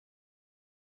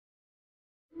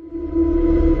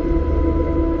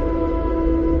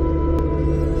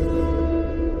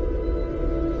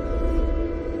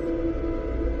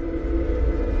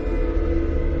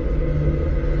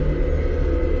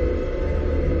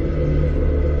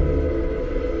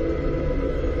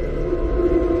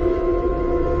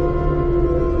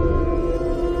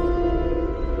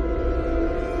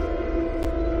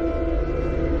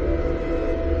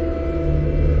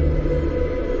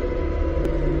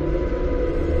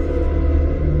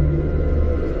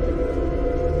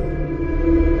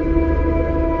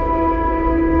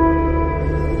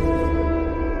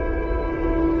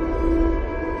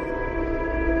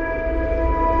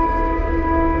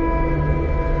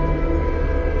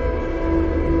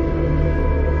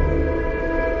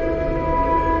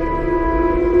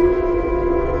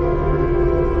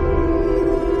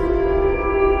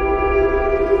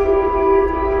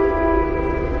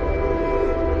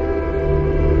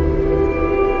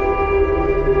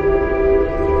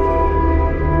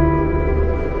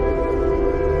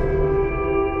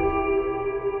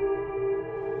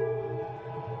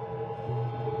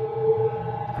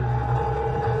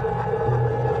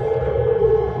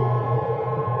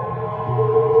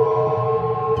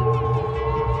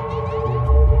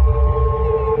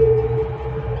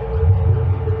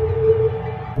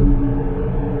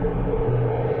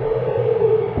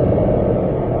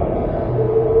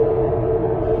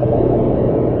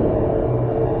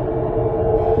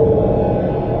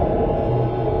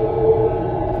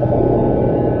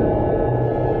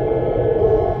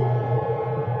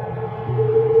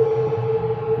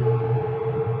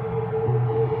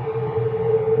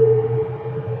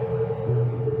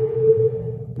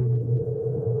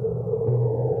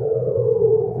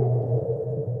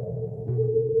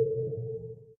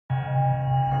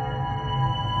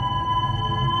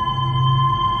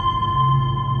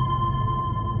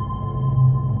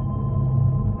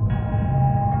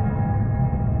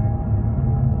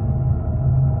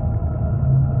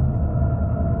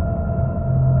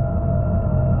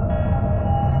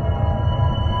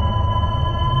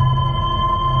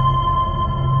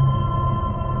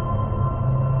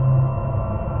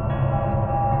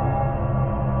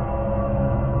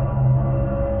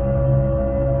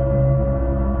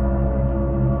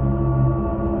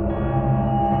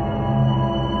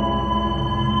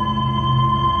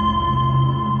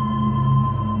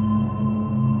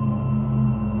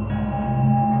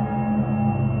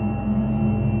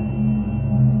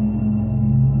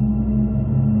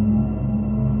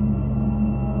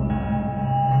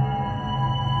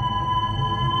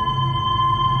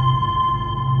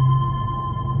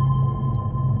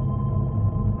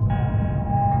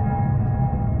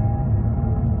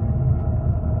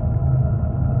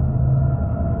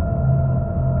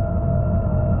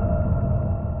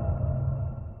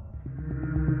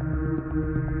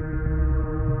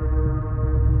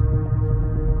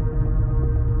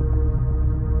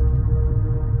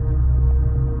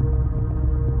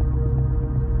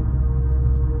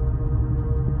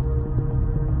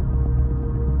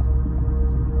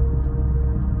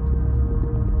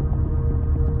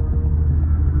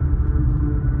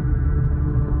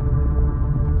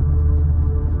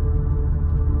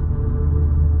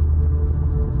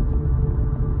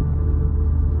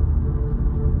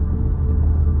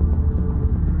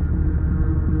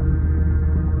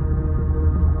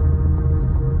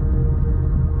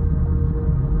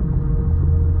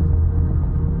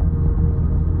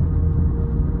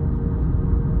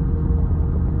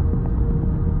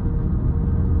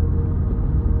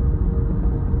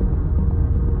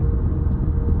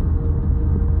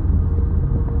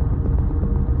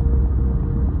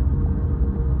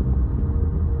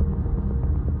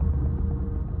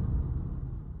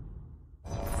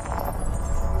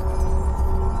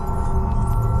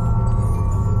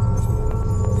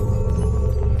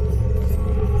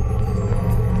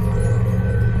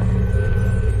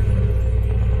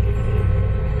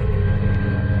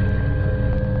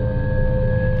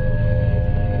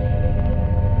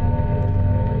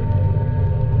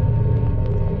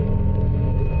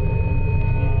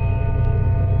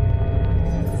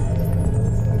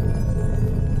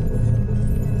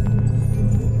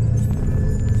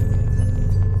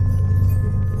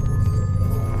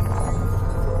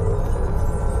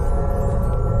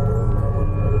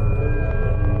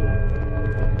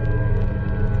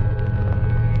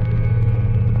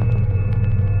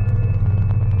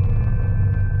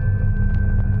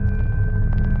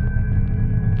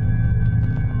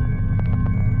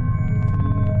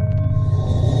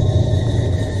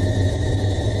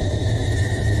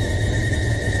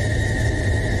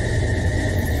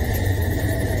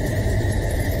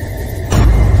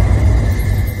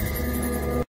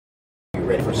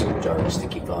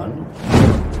sticky bun.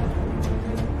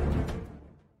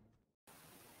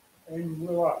 And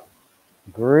we're up.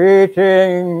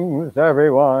 Greetings,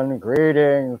 everyone.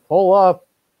 Greetings. Pull up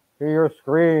to your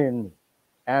screens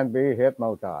and be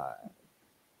hypnotized.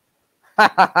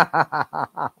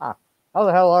 How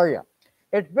the hell are you?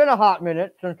 It's been a hot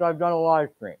minute since I've done a live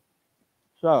stream.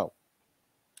 So,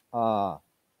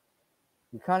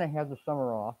 you kind of had the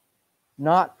summer off.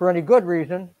 Not for any good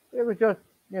reason. It was just,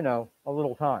 you know, a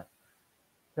little time.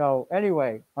 So,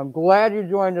 anyway, I'm glad you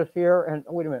joined us here. And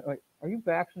wait a minute. Wait, are you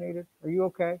vaccinated? Are you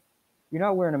okay? You're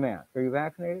not wearing a mask. Are you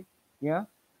vaccinated? Yeah?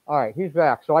 All right, he's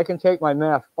back. So I can take my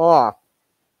mask off.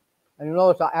 And you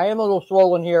notice I am a little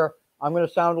swollen here. I'm going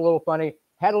to sound a little funny.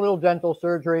 Had a little dental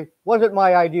surgery. Wasn't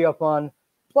my idea of fun.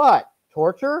 But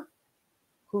torture?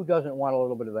 Who doesn't want a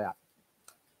little bit of that?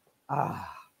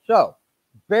 So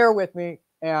bear with me,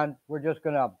 and we're just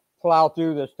going to plow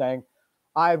through this thing.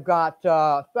 I've got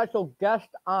a special guest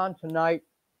on tonight,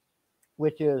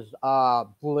 which is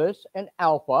Bliss and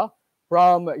Alpha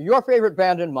from your favorite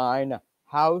band and mine,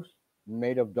 House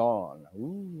Made of Dawn.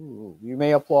 Ooh, you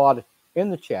may applaud in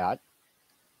the chat.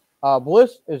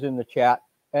 Bliss is in the chat,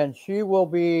 and she will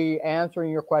be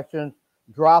answering your questions,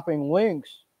 dropping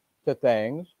links to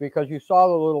things, because you saw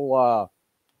the little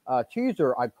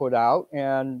teaser I put out,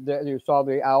 and you saw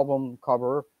the album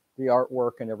cover, the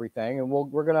artwork and everything, and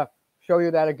we're going to show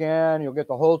you that again. You'll get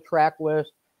the whole track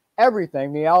list,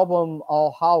 everything. The album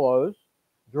All Hallows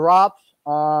drops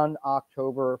on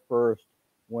October 1st,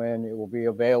 when it will be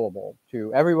available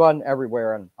to everyone,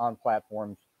 everywhere, and on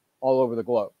platforms all over the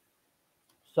globe.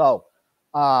 So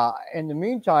in the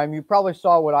meantime, you probably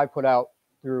saw what I put out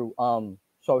through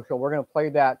social. We're going to play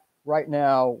that right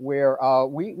now, where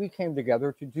we came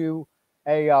together to do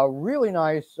a really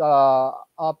nice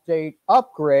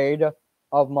upgrade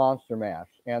of Monster Mash,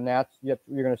 and that's what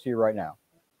you're going to see right now.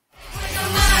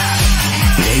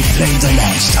 They played the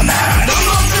Monster Mash. The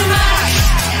Monster Mash.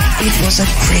 It was a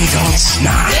great old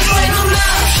smash. They played the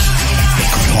mash. They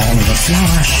got all in a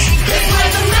flash. They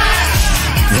played the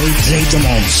mash. They played the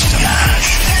Monster Mash.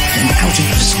 And out of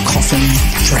his coffin,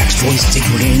 Drax's voice did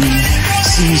ring.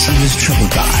 Seems he was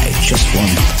troubled by just one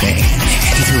thing.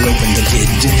 He threw open the lid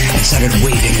and started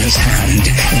waving his hand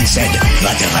and said,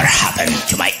 "Whatever happened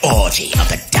to my orgy of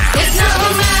the damned?" It's now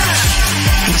the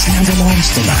mash. It's now the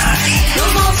Monster Mash. The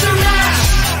Monster Mash.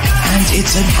 And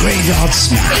it's a graveyard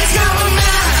smash. It's now the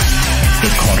mash.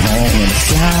 It caught them all in a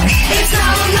flash. It's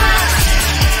now the mash.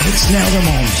 It's now the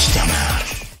Monster Mash.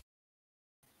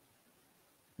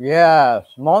 Yes,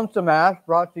 Monster Mash,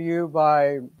 brought to you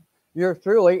by yours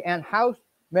truly, and House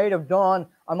Made of Dawn.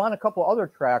 I'm on a couple other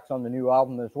tracks on the new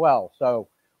album as well, so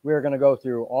we're going to go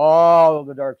through all of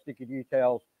the dark, sticky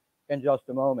details in just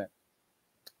a moment.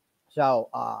 So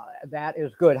that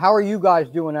is good. How are you guys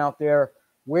doing out there?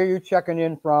 Where are you checking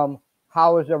in from?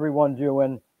 How is everyone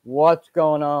doing? What's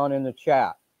going on in the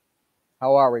chat?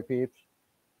 How are we, peeps?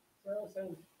 Sarah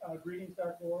says, greetings,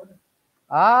 Dark Lord.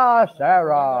 Ah,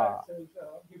 Sarah. Says,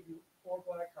 give you 4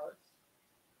 black hearts.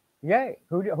 Yay.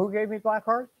 Who gave me black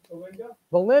hearts? Belinda.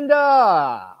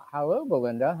 Belinda. Hello,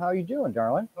 Belinda. How you doing,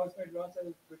 darling? Housemate Ron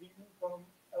says, good evening from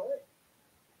LA.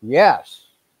 Yes,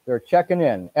 they're checking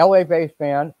in. LA-based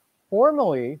band,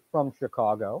 formerly from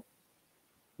Chicago,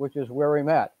 which is where we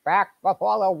met. Back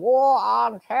before the war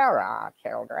on terror,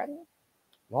 children.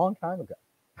 Long time ago.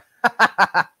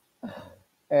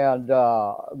 And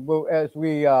as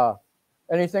we,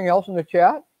 anything else in the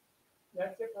chat?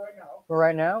 That's it for right now. For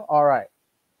right now? All right.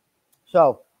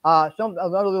 So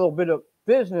another little bit of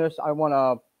business I want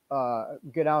to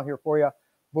get out here for you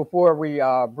before we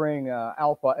bring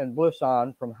Alpha and Bliss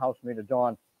on from House Made of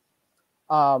Dawn.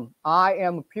 I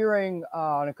am appearing in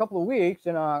a couple of weeks,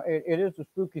 and it is the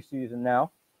spooky season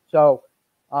now. So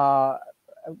I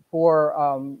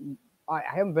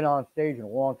haven't been on stage in a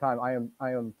long time.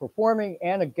 I am performing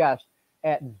and a guest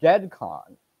at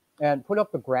DeadCon, and put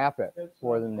up the graphic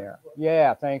for them there.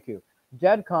 Yeah, thank you.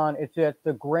 DeadCon, it's at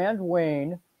the Grand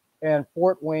Wayne in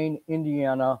Fort Wayne,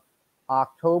 Indiana,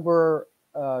 October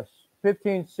 15th,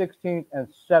 16th, and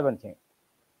 17th.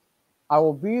 I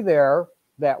will be there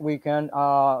that weekend.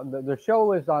 The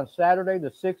show is on Saturday,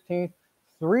 the 16th,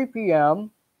 3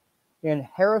 p.m. in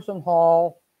Harrison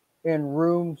Hall in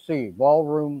Room C,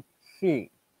 Ballroom C.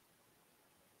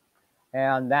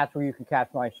 And that's where you can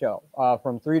catch my show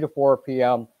from 3 to 4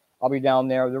 p.m. I'll be down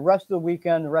there. The rest of the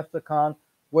weekend, the rest of the con,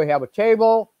 we have a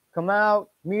table. Come out,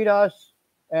 meet us,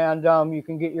 and you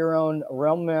can get your own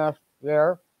realm mask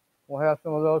there. We'll have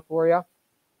some of those for you.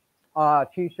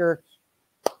 T-shirts,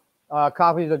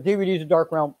 copies of DVDs of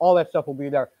Dark Realm, all that stuff will be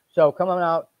there. So come on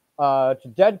out to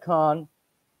DeadCon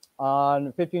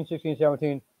on 15, 16,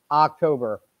 17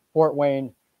 October, Fort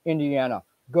Wayne, Indiana.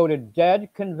 Go to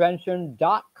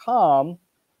deadconvention.com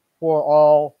for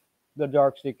all the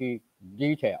Dark Sticky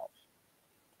details.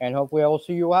 And hopefully I will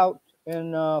see you out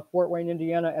in Fort Wayne,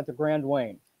 Indiana at the Grand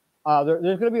Wayne. There's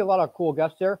going to be a lot of cool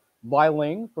guests there. Bai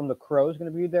Ling from The Crow is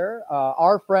going to be there.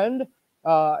 Our friend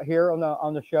here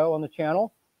on the show, on the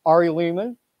channel, Ari Lehman,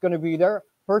 is going to be there.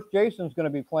 First Jason's going to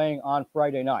be playing on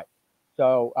Friday night.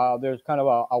 So there's kind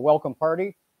of a welcome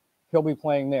party. He'll be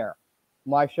playing there.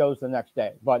 My show's the next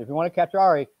day. But if you want to catch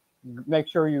Ari, make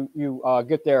sure you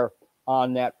get there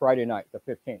on that Friday night, the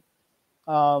 15th.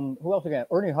 Who else again?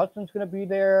 Ernie Hudson's going to be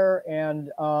there, and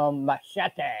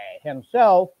Machete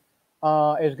himself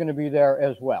is going to be there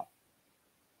as well.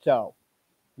 So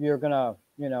you're gonna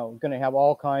have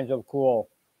all kinds of cool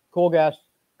guests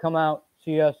come out,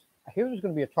 see us. I hear there's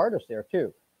going to be a TARDIS there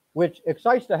too, which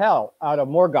excites the hell out of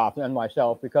Morgoth and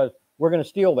myself, because we're going to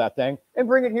steal that thing and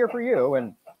bring it here for you,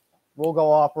 and we'll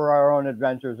go off for our own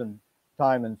adventures in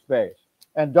time and space,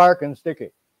 and dark and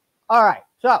sticky. All right,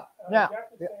 so now,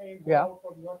 yeah.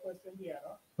 From Northwest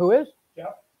Indiana. Who is?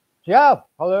 Jeff. Jeff,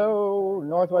 hello,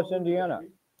 Northwest Indiana.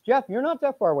 Jeff, you're not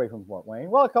that far away from Fort Wayne.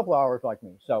 Well, a couple hours like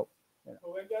me, so.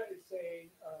 Belinda is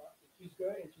saying she's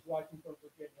good and she's watching from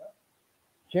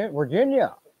Virginia.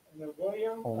 Virginia. And then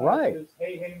William right. Says,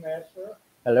 hey, master.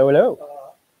 Hello, hello.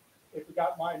 They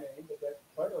forgot my name, but that's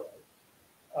quite all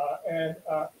right. And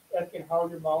asking how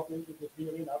your mouth is it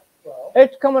healing up well?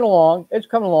 It's coming along. It's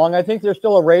coming along. I think there's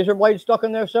still a razor blade stuck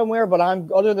in there somewhere, but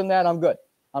other than that, I'm good.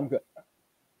 I'm good.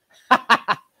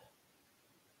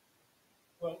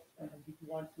 Well, did you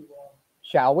want to?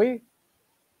 Shall we?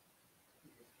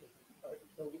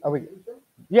 Are we?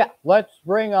 Yeah, let's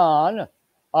bring on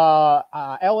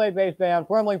LA-based band,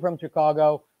 formerly from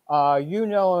Chicago. You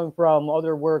know them from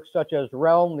other works such as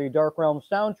Realm, the Dark Realm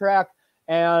soundtrack,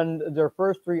 and their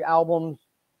first 3 albums.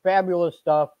 Fabulous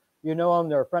stuff. You know them.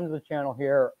 They're a friend of the channel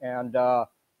here, and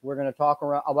we're going to talk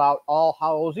about All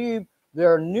Hallows Eve,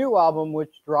 their new album,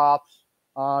 which drops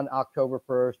on October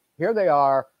 1st. Here they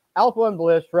are, Alpha and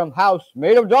Bliss from House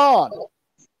Made of Dawn.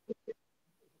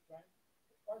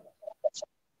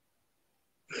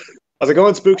 How's it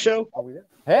going, Spook Show? Are we there?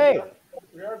 Hey.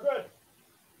 We are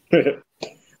good.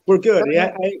 We're good.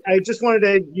 Yeah, I just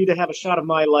wanted you to have a shot of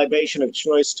my libation of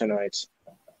choice tonight.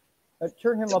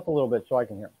 Turn him up a little bit so I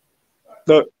can hear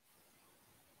him.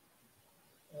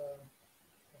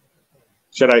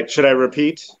 Should I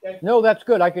repeat? No, that's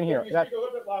good. I can hear. Speak a little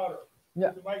bit louder.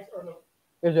 Yeah. The mics are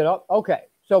Is it up? Okay.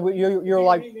 So you're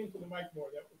like into the mic more.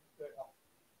 That helps.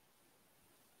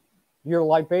 Your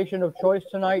libation of choice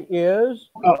tonight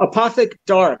is Apothic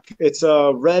Dark. It's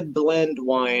a red blend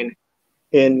wine.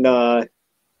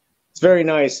 It's very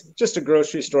nice. Just a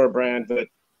grocery store brand, but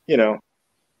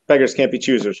beggars can't be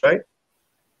choosers, right?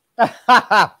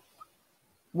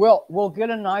 We'll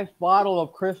get a nice bottle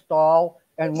of Cristal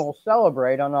and we'll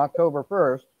celebrate on October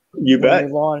 1st. You bet.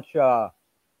 We launch the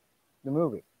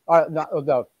movie. Not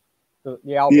the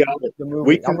album. The movie.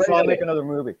 Week from I'm ready Friday. to make another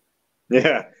movie.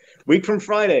 Yeah. Week from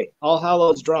Friday. All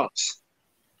Hallows drops.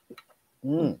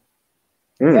 Yeah.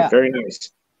 Very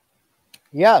nice.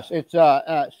 Yes, it's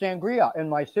sangria in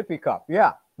my sippy cup.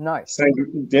 Yeah, nice.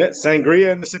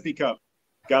 Sangria in the sippy cup.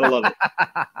 Gotta love it.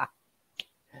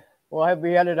 We'll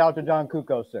be headed out to Don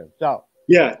Cuco soon. So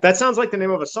yeah, that sounds like the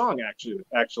name of a song.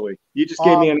 Actually, you just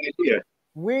gave me an idea.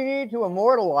 We need to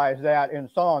immortalize that in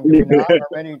song. Do we not?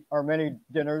 Our many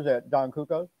dinners at Don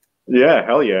Cuco's. Yeah,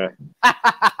 hell yeah.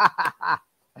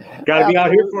 Got to be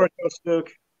out here for it, though,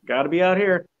 Spook. Got to be out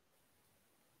here.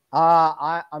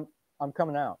 I'm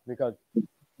coming out because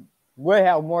we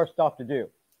have more stuff to do.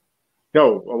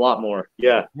 No, a lot more.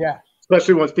 Yeah. Yeah.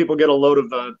 Especially once people get a load of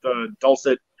the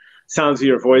dulcet sounds of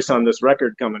your voice on this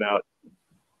record coming out.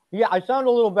 Yeah, I sound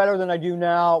a little better than I do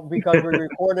now because we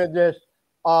recorded this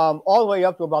all the way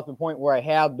up to about the point where I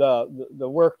had the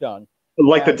work done.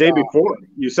 Like the day before.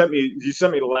 You sent me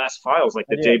the last files like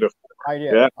the day before. I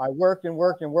did. Yeah. I worked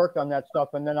on that stuff,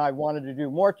 and then I wanted to do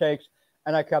more takes,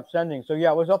 and I kept sending. So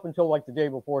yeah, it was up until like the day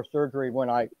before surgery when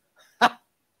I.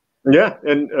 Yeah,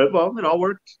 and well, it all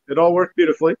worked. It all worked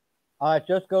beautifully. It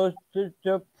just goes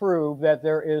to prove that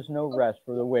there is no rest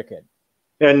for the wicked,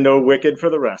 and no wicked for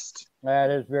the rest.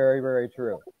 That is very, very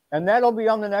true, and that'll be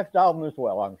on the next album as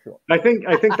well, I'm sure. I think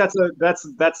that's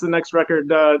the next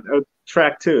record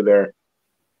track too. There,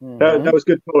 that was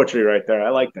good poetry right there.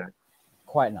 I like that.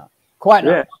 Quite not. So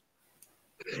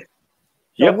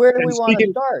yep. Where do we want to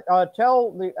start?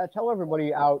 Tell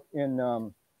everybody out in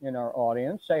our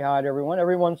audience. Say hi to everyone.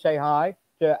 Everyone say hi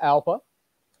to Alpha.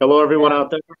 Hello, everyone out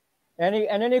there.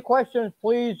 Any questions,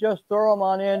 please just throw them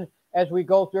on in. as we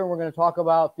go through, and we're going to talk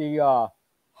about the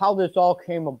how this all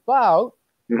came about,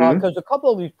 because a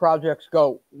couple of these projects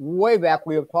go way back.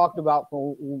 We have talked about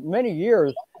for many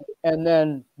years, and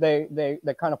then they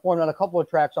kind of formed on a couple of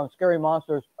tracks on Scary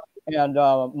Monsters and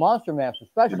Monster Mash,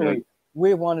 especially.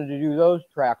 We wanted to do those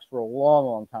tracks for a long,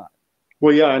 long time.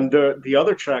 Well, yeah, and the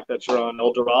other track that you're on,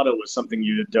 Eldorado, was something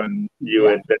you had done,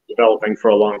 had been developing for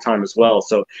a long time as well.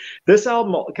 So this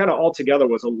album kind of altogether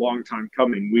was a long time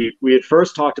coming. We had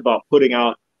first talked about putting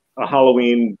out a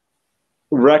Halloween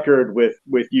record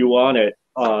with you on it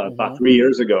about 3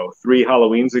 years ago, 3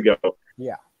 Halloweens ago.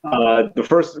 Yeah.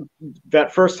 That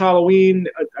first Halloween,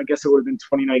 I guess it would have been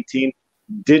 2019,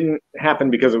 didn't happen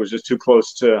because it was just too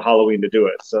close to Halloween to do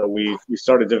it. So we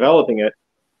started developing it.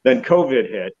 Then COVID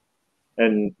hit,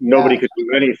 and nobody could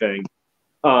do anything.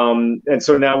 And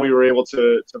so now we were able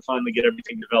to finally get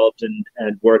everything developed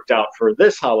and worked out for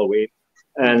this Halloween.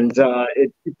 And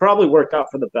it probably worked out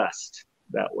for the best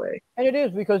that way. And it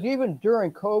is, because even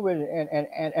during COVID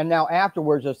and now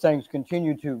afterwards, as things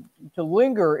continue to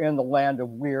linger in the land of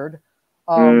weird,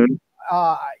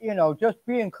 just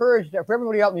be encouraged for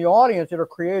everybody out in the audience that are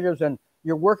creatives and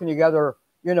you're working together,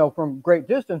 from great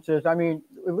distances. I mean,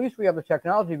 at least we have the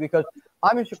technology, because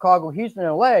I'm in Chicago, he's in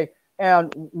LA,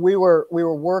 and we were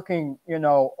working,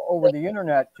 over the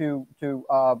internet to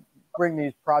bring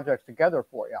these projects together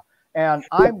for you. And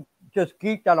I'm just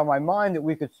geeked out of my mind that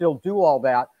we could still do all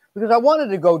that, because I wanted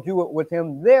to go do it with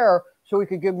him there so he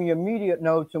could give me immediate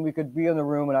notes and we could be in the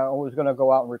room, and I was going to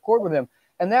go out and record with him.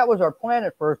 And that was our plan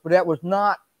at first, but that was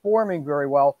not forming very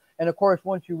well. And of course,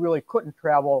 once you really couldn't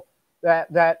travel,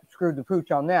 that screwed the pooch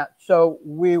on that. So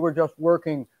we were just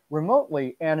working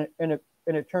remotely, and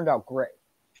it turned out great.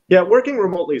 Yeah, working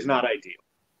remotely is not ideal,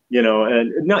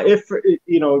 and not if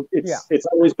it's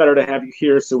always better to have you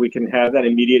here so we can have that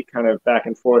immediate kind of back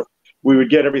and forth. We would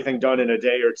get everything done in a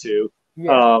day or two,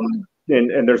 and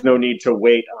there's no need to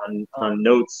wait on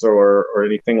notes or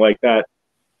anything like that.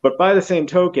 But by the same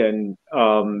token,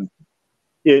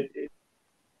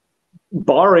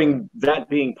 barring that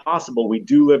being possible, we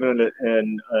do live in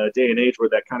a day and age where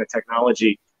that kind of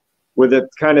technology, where that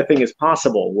kind of thing is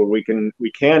possible, where we can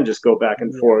just go back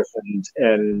and forth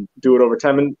and do it over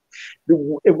time. And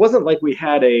it wasn't like we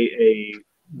had a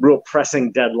real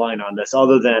pressing deadline on this,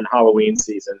 other than Halloween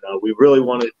season. We really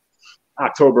wanted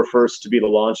October 1st to be the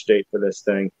launch date for this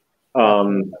thing.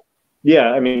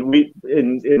 Yeah, I mean, we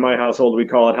in my household we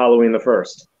call it Halloween the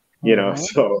 1st.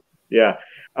 So yeah.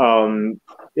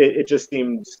 It just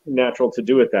seemed natural to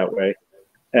do it that way.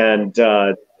 And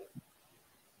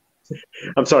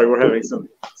I'm sorry, we're having some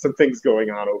things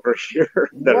going on over here.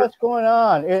 What's going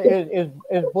on? Is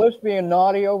Bliss being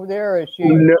naughty over there? Is she?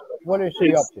 No, what is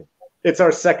she up to? It's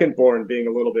our second born being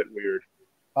a little bit weird.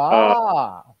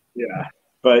 Yeah,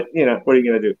 but what are you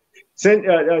going to do?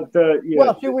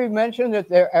 Well, should we mention that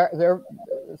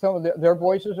some of their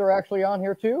voices are actually on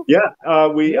here too? Yeah, I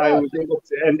was able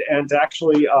to, and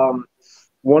actually,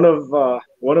 one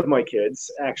of my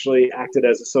kids actually acted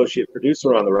as associate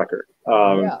producer on the record.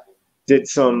 Did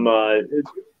some.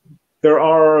 There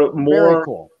are more. Very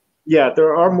cool. Yeah,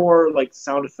 there are more like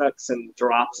sound effects and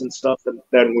drops and stuff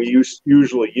than we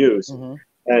usually use.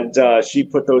 And she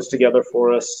put those together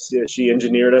for us. She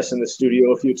engineered us in the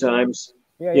studio a few times.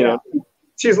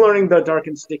 She's learning the dark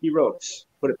and sticky ropes.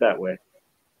 Put it that way.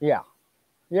 Yeah.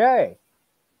 Yay.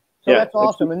 So that's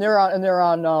awesome. And they're in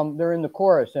the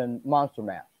chorus in Monster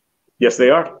Mash. Yes, they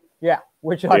are. Yeah,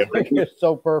 which I think is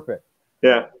so perfect.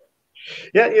 Yeah.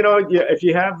 Yeah, if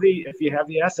you have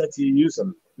the assets, you use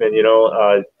them. And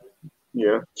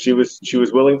she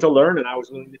was willing to learn, and I was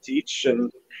willing to teach,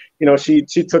 and she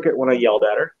took it when I yelled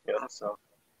at her, so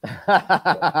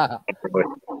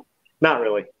not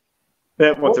really.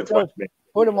 That once or twice me.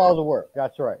 Put them all to work.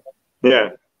 That's right. Yeah.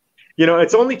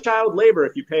 It's only child labor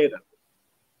if you pay them.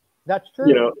 That's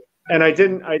true. And I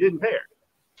didn't pay her.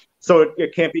 So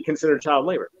it can't be considered child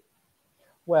labor.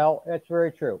 Well, that's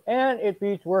very true. And it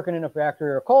beats working in a factory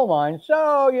or a coal mine.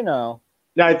 So, Now,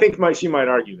 I think she might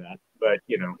argue that, but,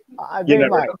 they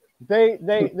might.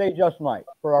 They just might.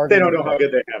 They don't know how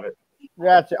good they have it.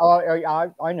 That's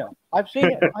I know. I've seen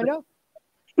it. I know.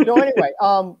 So anyway,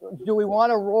 do we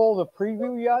want to roll the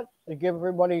preview yet to give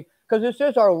everybody, because this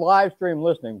is our live stream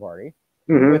listening party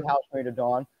with Housemate of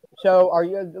Dawn. So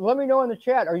let me know in the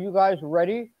chat, are you guys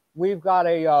ready? We've got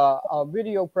a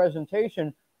video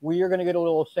presentation where you're going to get a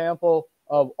little sample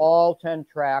of all 10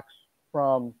 tracks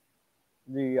from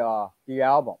the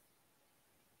album.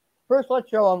 First, let's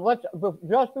show them.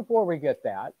 Just before we get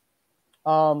that,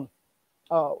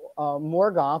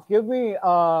 Morgoth, give me.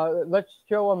 Let's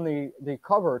show them the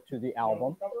cover to the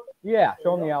album. Yeah,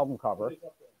 show them the album cover.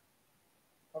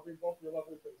 covering both your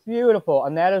lovely faces. Beautiful,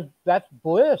 and that's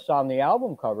Bliss on the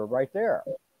album cover right there.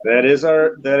 That is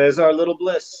our little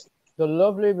Bliss. The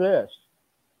lovely Bliss,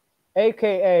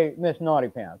 aka Miss Naughty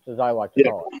Pants, as I like to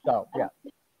call it. So yeah.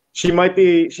 She might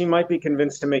be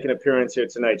convinced to make an appearance here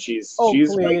tonight. She's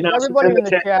please, right now, everybody in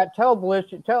the chat, tell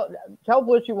Bliss you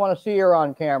want to see her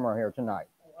on camera here tonight.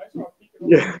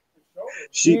 Yeah.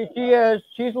 She is.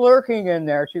 She's lurking in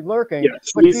there. She's lurking. Yeah,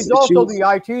 but she's also the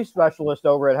IT specialist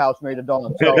over at Housemaid of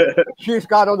Dawn. So she's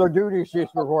got other duties she's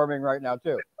performing right now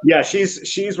too. Yeah,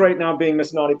 she's right now being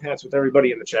Miss Naughty Pants with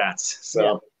everybody in the chats.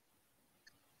 So,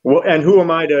 well, and who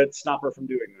am I to stop her from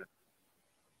doing that?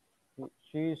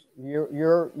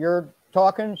 You're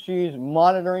talking. She's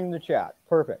monitoring the chat.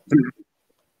 Perfect.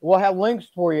 We'll have links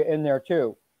for you in there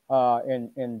too.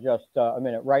 In just a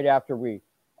minute, right after we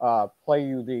play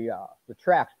you the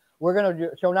tracks. We're gonna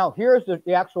do. So now here's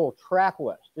the actual track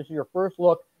list. This is your first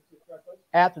look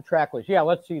at the track list. Yeah,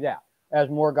 let's see that as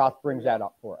Morgoth brings that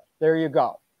up for us. There you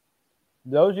go.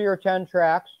 Those are your 10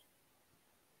 tracks,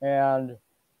 and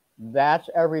that's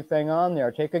everything on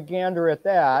there. Take a gander at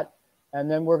that. And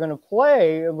then we're going to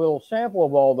play a little sample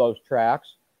of all those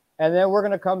tracks. And then we're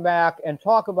going to come back and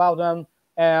talk about them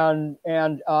and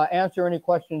answer any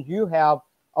questions you have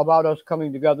about us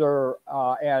coming together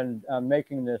and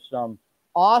making this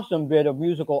awesome bit of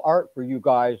musical art for you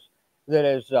guys. That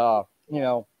is, you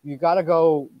know, you got to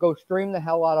go stream the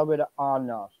hell out of it on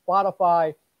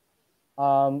Spotify.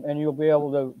 And you'll be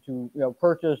able to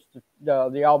purchase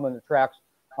the album and the tracks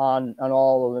on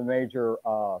all of the major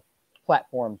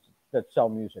platforms that sell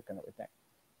music and everything.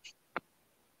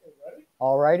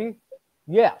 All righty?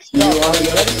 Yes. So, are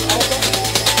you ready?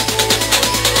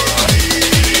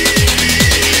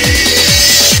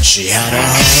 She had a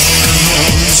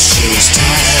home, she was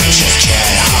tired, just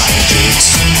had heartbeats.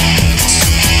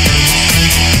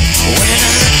 When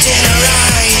I looked in her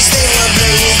eyes, they were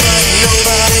blue, but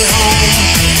nobody home.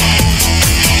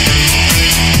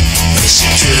 But she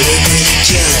could have been a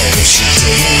killer if she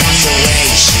didn't walk the way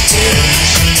she did.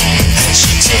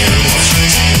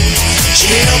 She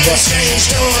opened strange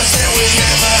doors that would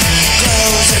never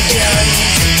close again.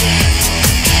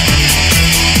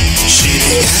 She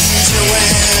began to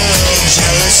wail,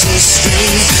 jealously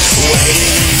scream,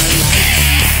 waiting in the night.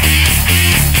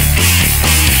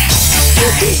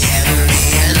 I am the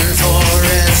end for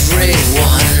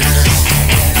everyone.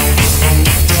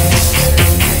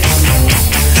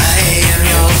 I am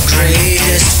your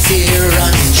greatest fear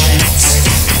unchecked.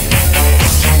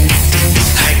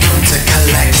 I come to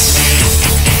collect.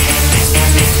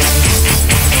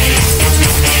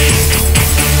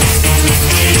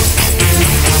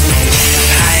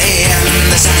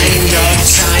 Your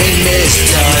time is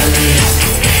done.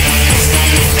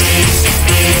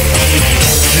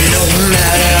 No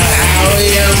matter how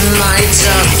you might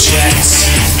object,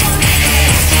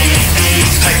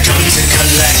 I come to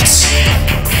collect.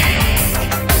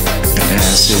 And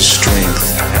as his strength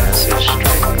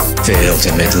failed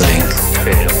him at length,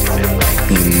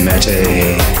 he met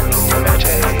a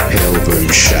pilgrim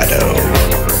shadow.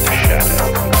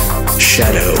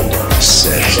 Shadow,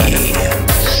 said he.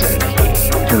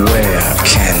 Where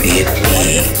can it be?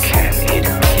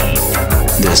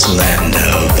 This land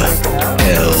of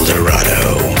Eldorado.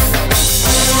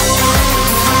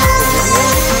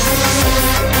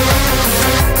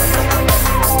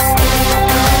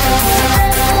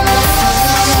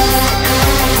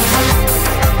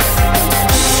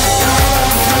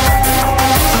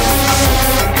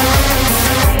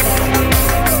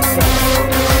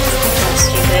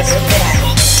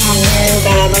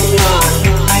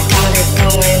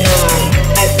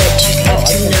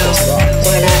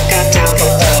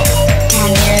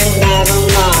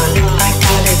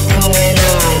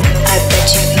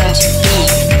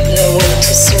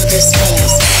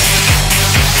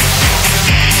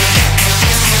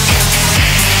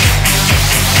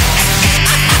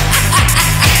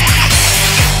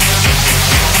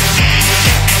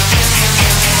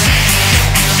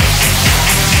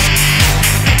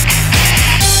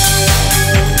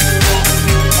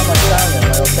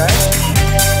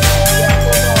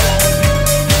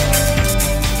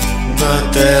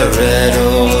 The red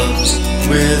orbs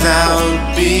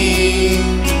without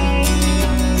beam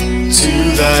to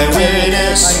thy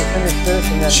witness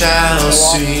shall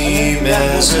seem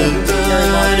as a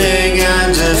burning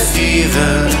and a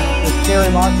fever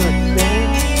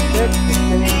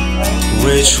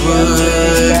which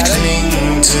would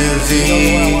cling to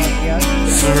thee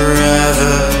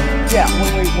forever. Yeah,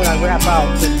 when I rap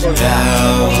out.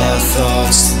 Thou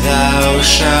thoughts thou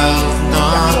shalt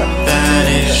not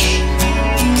banish.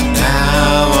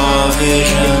 Now our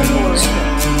visions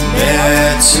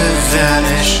bear to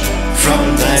vanish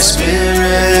from thy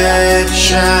spirit,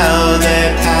 shall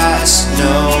they pass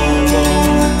no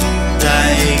more,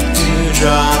 like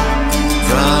dewdrop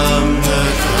from the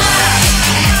ground.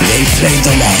 They played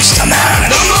the Monster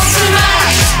Mash. The Monster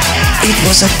Mash. It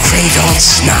was a great old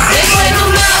smash. They played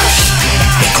the mash.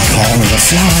 They could all in a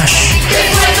flash. They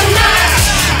played the mash.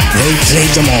 They played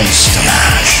the Monster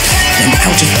Mash. And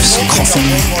out of his coffin,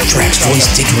 Drax's voice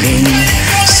did ring.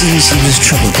 Seems he was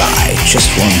troubled by just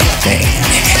one thing.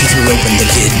 He threw open the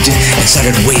lid and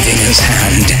started waving his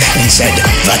hand and said,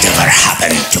 "Whatever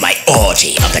happened to my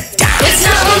orgy of the damned?" It's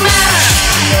now the mash.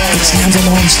 It's now the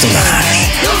Monster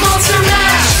Mash. The Monster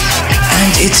Mash.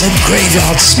 And it's a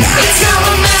graveyard smash. It's now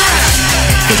the mash.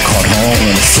 It caught all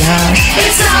in a flash.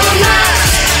 It's now the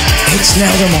mash. It's now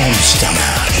the Monster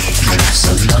Mash. Drinks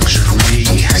of luxury,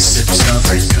 sips of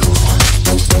renewal.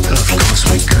 Of course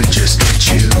we could just get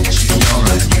you, you're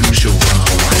unusual.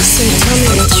 So tell me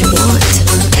what you want.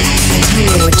 Tell me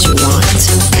what you want.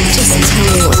 Just tell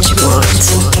me what you want.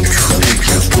 Come pick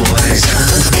your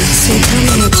poison. So tell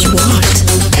me what you want.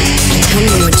 Tell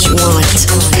me what you want.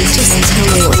 Just tell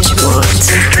me what you want.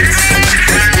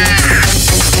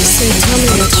 So tell me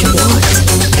what you want.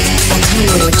 Tell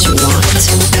me what you want.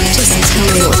 Just tell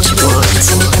me what you want.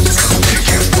 Come pick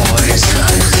your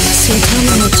poison. So tell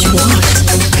me what you want.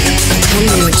 Tell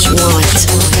me what you want.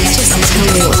 Just tell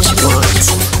me what you want.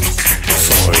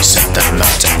 Before he set them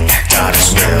out to act out his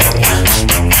will,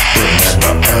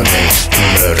 remember earning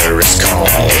murderous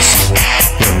calls.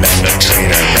 Remember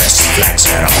traitorous flags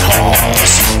and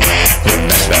halls.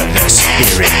 Remember this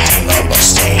irredeemable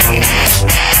stain,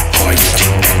 or you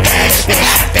think that it will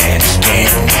happen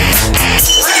again.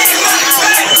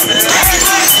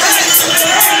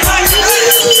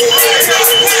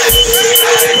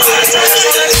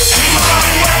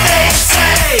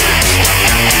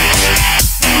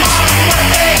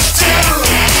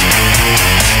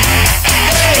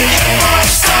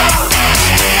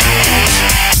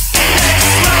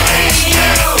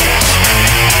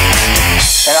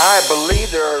 And I believe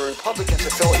there are Republicans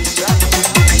that feel exactly.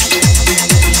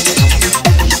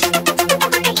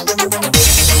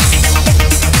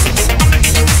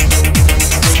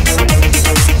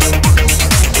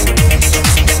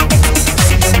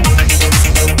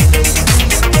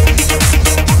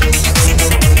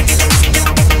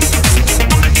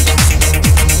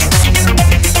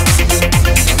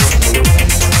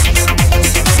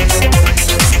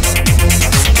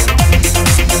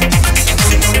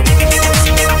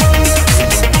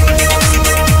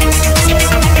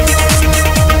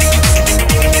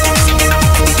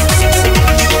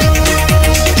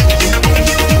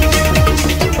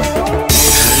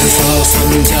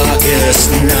 Darkest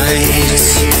nights,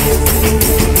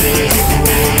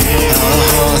 our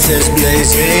hearth is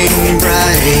blazing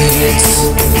bright.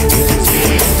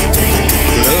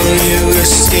 Will you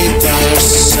escape our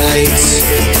sight?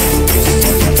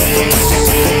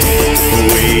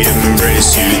 We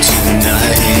embrace you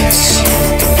tonight.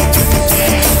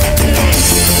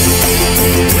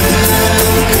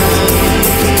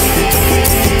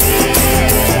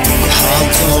 Our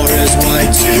door is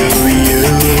wide to you.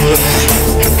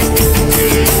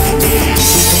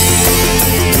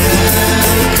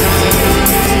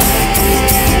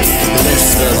 Lift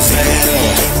the veil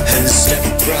and step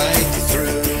right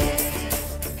through.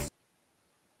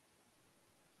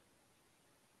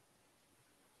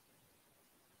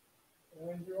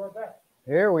 And you are back.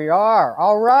 Here we are.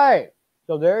 All right.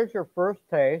 So there's your first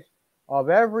taste of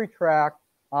every track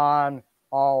on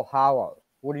All Hallows.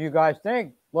 What do you guys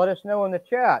think? Let us know in the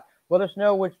chat. Let us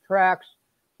know which tracks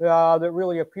that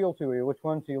really appeal to you, which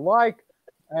ones you like,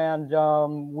 and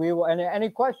we will. And any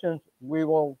questions, we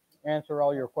will answer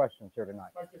all your questions here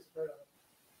tonight.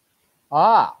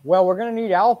 Ah, well, we're going to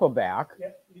need Alpha back.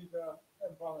 Yeah, he's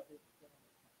volunteered.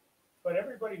 But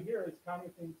everybody here is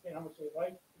commenting, saying how much they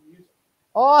like the music.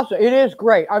 Awesome. It is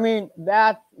great. I mean,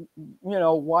 that's,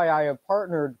 why I have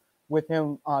partnered with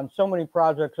him on so many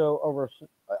projects over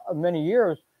many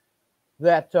years,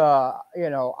 that,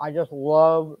 I just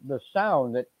love the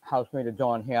sound that Housemaid of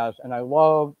Dawn has. And I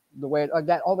love the way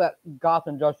all that Goth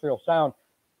Industrial sound,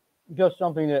 just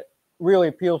something that really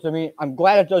appeals to me. I'm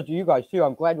glad it does to you guys too.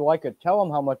 I'm glad you like it. Tell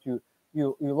them how much you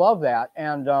love that.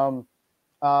 And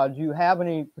do you have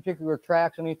any particular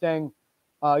tracks, anything?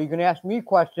 You can ask me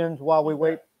questions while we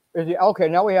wait. Is he okay?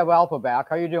 Now we have Alpha back.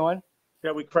 How you doing?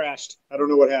 Yeah, we crashed. I don't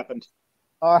know what happened.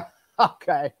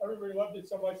 Okay. Everybody loved it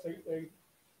so much they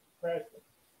crashed it.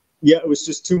 Yeah, it was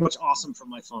just too much awesome from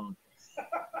my phone.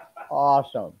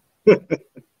 Awesome.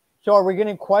 So are we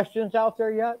getting questions out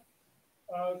there yet?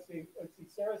 Let's see.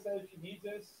 Sarah says she needs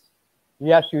this.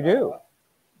 Yes, you do.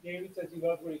 David says he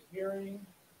loves what he's hearing.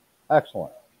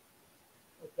 Excellent.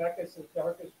 Rebecca says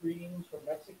darkest greetings from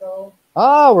Mexico.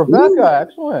 Ah, Rebecca, Ooh.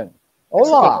 excellent.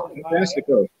 Hola. Fantastic.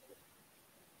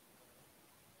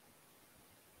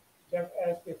 Jeff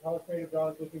asked if House Creative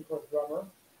Dawn is looking for a drummer.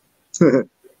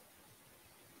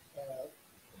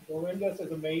 Belinda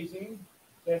says amazing.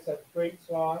 Jess has great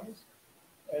songs.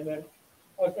 And then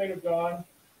House Creative Dawn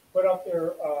put up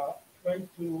their link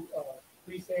to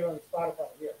pre-sale on Spotify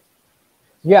here.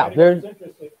 So Yeah, if there's anyone's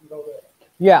interested, can go there.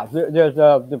 yeah, there's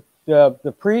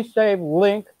the pre-save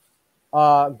link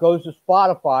goes to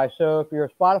Spotify. So if you're a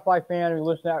Spotify fan, you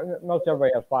listen. Most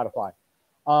everybody has Spotify.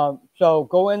 So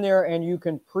go in there and you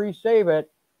can pre-save it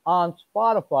on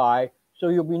Spotify, so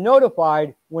you'll be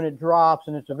notified when it drops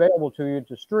and it's available to you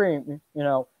to stream.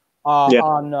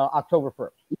 On October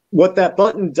 1st. What that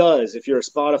button does, if you're a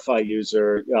Spotify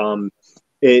user,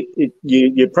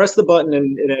 you press the button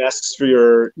and it asks for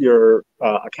your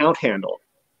account handle.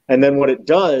 And then what it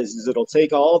does is it'll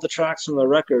take all the tracks from the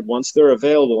record once they're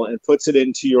available and puts it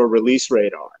into your release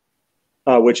radar,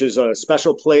 which is a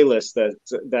special playlist that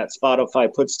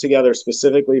Spotify puts together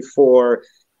specifically for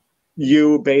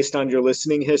you based on your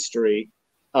listening history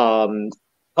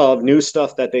of new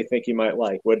stuff that they think you might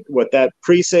like. What that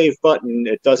pre-save button,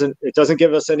 it doesn't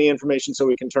give us any information so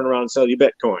we can turn around and sell you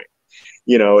Bitcoin.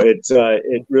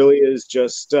 It really is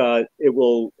just it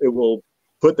will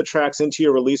put the tracks into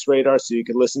your release radar so you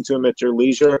can listen to them at your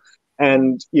leisure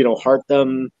and, heart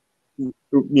them,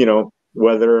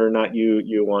 whether or not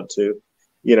you want to,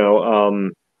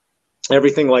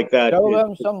 everything like that. Show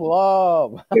them some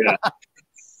love. Yeah.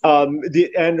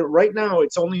 And right now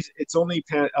it's only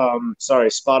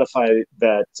Spotify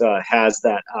that has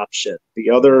that option. The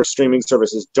other streaming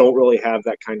services don't really have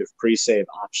that kind of pre-save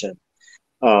option.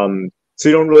 So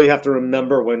you don't really have to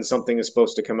remember when something is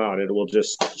supposed to come out. It will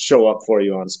just show up for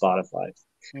you on Spotify.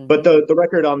 Mm-hmm. But the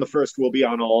record on the 1st will be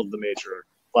on all of the major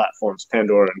platforms,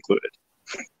 Pandora included.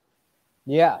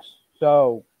 Yes.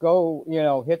 So go,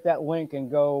 hit that link and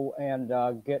go and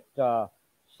get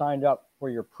signed up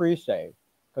for your pre-save.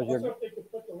 Also, if they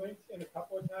could put the links in a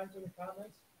couple of times in the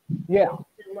comments. Yeah.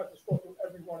 People have to scroll through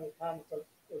every one of the comments, so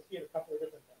they'll see it a couple of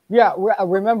different times. Yeah.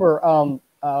 Remember,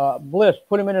 Bliss,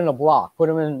 put them in a block. Put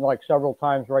them in like several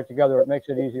times right together. It makes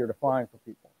it easier to find for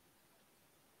people.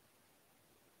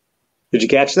 Did you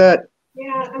catch that?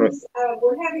 Yeah,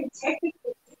 we're having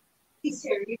technical issues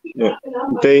here. You keep locking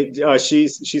up on she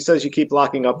says you keep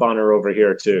locking up on her over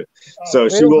here too. So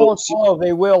they she will.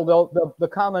 They will. The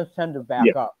comments tend to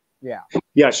back up. Yeah.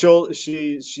 Yeah.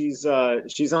 She's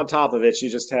on top of it. She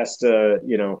just has to,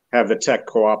 have the tech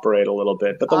cooperate a little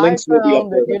bit. But the links will be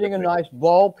up there. Getting a nice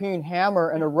ball peen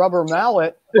hammer and a rubber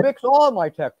mallet fix all of my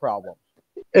tech problems.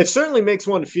 It certainly makes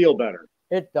one feel better.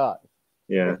 It does.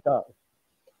 Yeah. It does.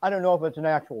 I don't know if it's an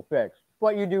actual fix,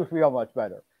 but you do feel much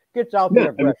better. Gets out the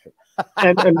aggression.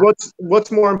 and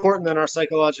what's more important than our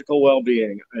psychological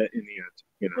well-being in the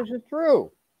end? This is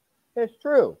true. It's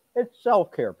true. It's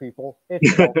self-care, people.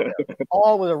 It's self-care.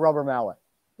 All with a rubber mallet.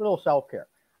 Little self-care.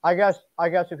 I guess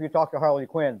if you talk to Harley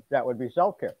Quinn, that would be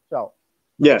self-care. So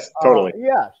yes, totally.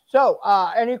 Yes. So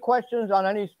any questions on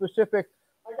any specific?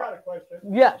 I got a question.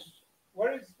 Yes.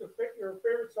 What is your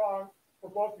favorite song for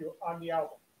both of you on the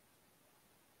album?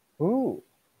 Ooh,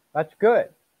 that's good.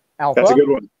 Alpha, that's a good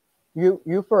one.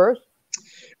 You first.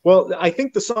 Well, I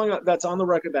think the song that's on the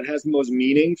record that has the most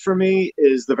meaning for me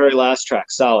is the very last track,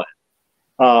 Solid.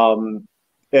 And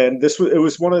it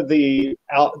was one of the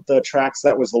tracks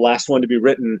that was the last one to be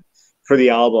written for the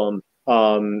album.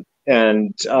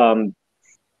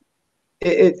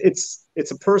 It's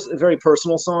a very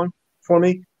personal song for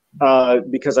me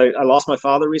because I lost my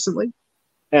father recently,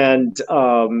 and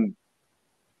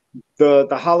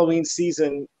the Halloween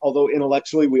season, although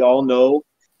intellectually we all know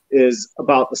is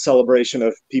about the celebration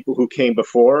of people who came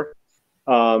before.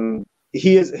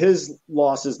 His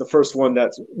loss is the first one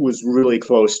that was really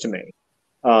close to me.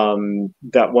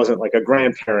 That wasn't like a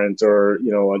grandparent or,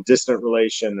 a distant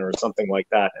relation or something like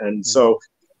that. And so,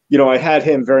 I had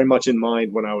him very much in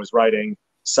mind when I was writing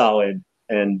Solid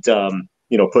and,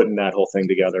 putting that whole thing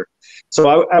together. So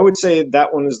I would say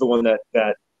that one is the one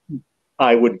that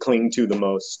I would cling to the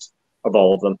most of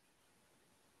all of them.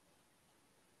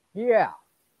 Yeah,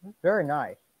 very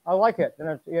nice. I like it. And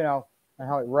it's, and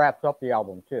how it wraps up the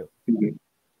album too. Mm-hmm.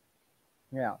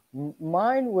 Yeah,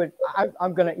 mine would.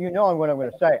 I'm gonna. What I'm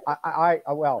gonna say. I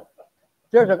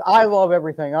love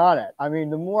everything on it. I mean,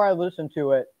 the more I listen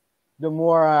to it, the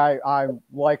more I'm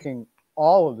liking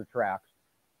all of the tracks.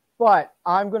 But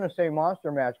I'm gonna say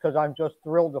Monster Mash because I'm just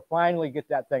thrilled to finally get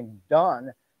that thing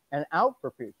done and out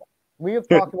for people. We have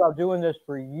talked about doing this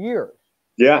for years,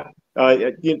 Yeah.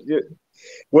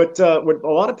 What a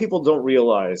lot of people don't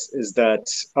realize is that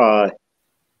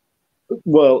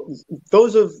well,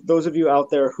 those of you out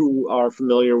there who are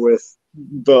familiar with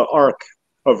the arc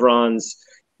of Ron's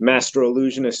master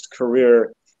illusionist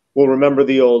career will remember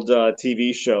the old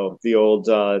TV show, the old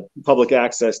public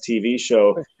access TV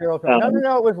show. No,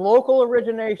 it was local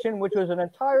origination, which was an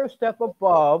entire step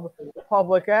above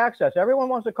public access. Everyone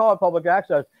wants to call it public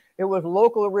access. It was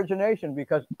local origination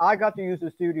because I got to use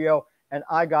the studio and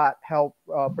I got help,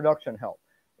 production help.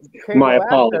 My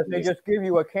apologies. They just give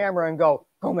you a camera and go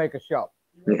make a show.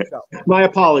 So, my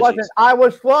apologies. I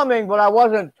was slumming, but I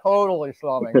wasn't totally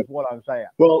slumming, is what I'm saying.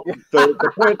 Well,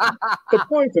 the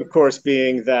point, of course,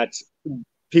 being that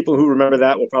people who remember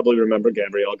that will probably remember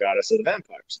Gabrielle, Goddess of the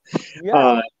Vampires.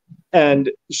 Yeah.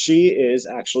 And she is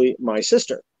actually my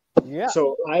sister. Yeah.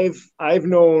 So I've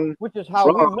known, which is how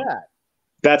we met.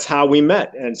 That's how we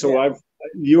met, and so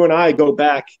you and I go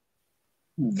back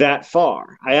that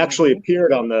far. I actually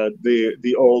appeared on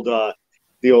the old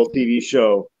TV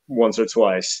show once or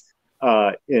twice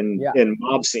in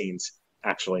mob scenes,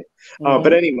 actually.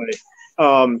 But anyway,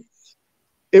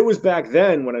 it was back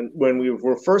then when we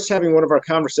were first having one of our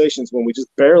conversations when we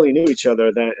just barely knew each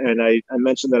other. And I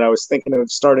mentioned that I was thinking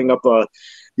of starting up an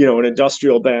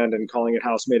industrial band and calling it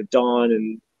House Made of Dawn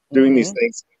and doing these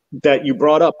things that you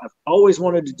brought up. I've always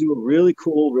wanted to do a really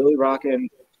cool, really rockin'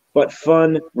 but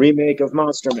fun remake of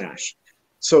Monster Mash.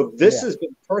 So this has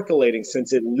been percolating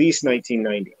since at least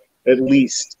 1990. At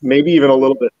least, maybe even a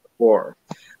little bit before.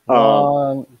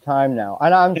 Long time now,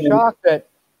 and I'm shocked that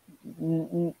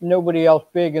nobody else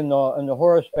big in the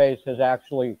horror space has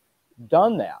actually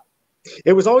done that.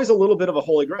 It was always a little bit of a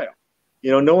holy grail.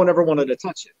 No one ever wanted to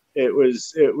touch it.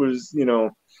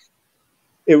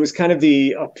 It was kind of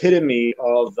the epitome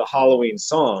of the Halloween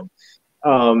song.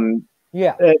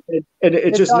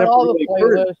 It just never all really the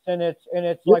playlists, and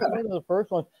it's like one of the first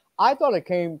ones. I thought it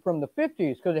came from the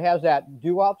 50s because it has that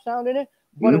doo-wop sound in it,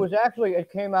 but it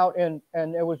came out and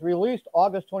it was released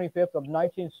August 25th of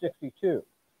 1962,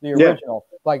 the original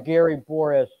by Gary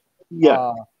Boris.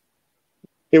 Yeah.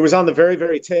 It was on the very,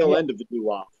 very tail end of the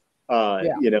doo-wop,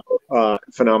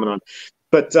 phenomenon.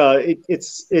 But it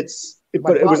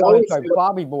was always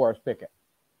Bobby Boris Pickett.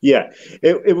 Yeah,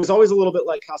 it was always a little bit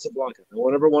like Casablanca. No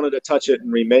one ever wanted to touch it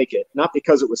and remake it, not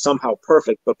because it was somehow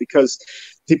perfect, but because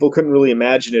people couldn't really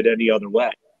imagine it any other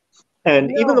way. And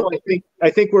even though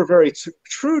I think we're very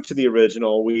true to the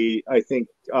original, I think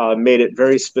made it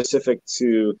very specific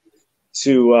to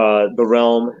the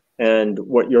realm and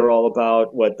what you're all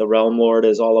about, what the Realm Lord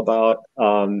is all about,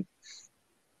 and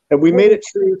we made it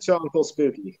true to Uncle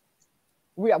Spooky.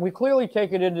 We clearly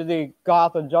take it into the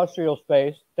Goth Industrial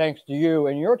space, thanks to you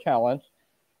and your talents.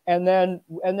 And then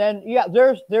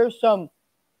there's some,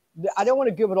 I don't want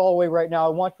to give it all away right now. I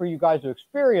want for you guys to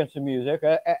experience the music,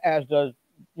 as does,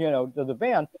 the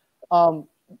band. But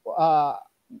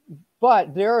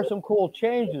there are some cool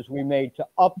changes we made to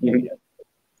update it.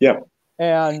 Yeah.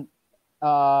 And,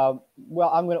 you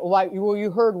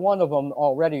heard one of them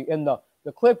already in the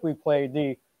clip we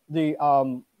played,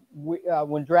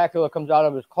 when Dracula comes out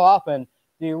of his coffin,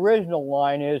 the original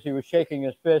line is he was shaking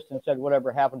his fist and said,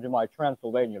 "Whatever happened to my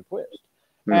Transylvania twist?"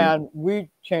 And we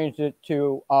changed it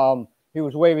to he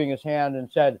was waving his hand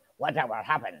and said, "Whatever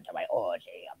happened to my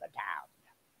orgy of the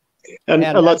town?"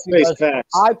 And let's face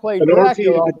facts. I played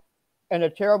Dracula in a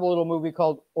terrible little movie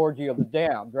called Orgy of the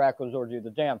Damned, Dracula's Orgy of the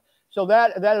Damned. So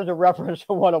that is a reference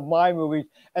to one of my movies,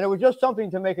 and it was just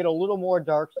something to make it a little more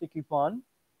dark, sticky fun.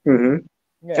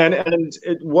 Yeah.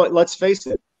 Let's face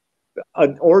it,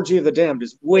 an Orgy of the Damned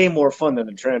is way more fun than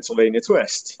a Transylvania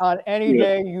Twist. On any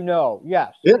day,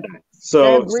 yes. Yeah.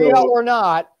 So, or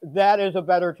not, that is a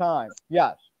better time.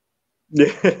 Yes.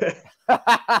 Yeah.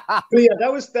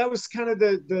 That was kind of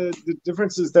the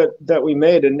differences that we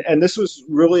made, and this was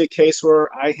really a case where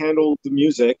I handled the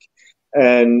music,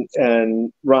 and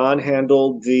Ron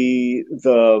handled the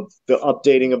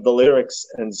updating of the lyrics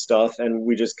and stuff, and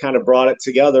we just kind of brought it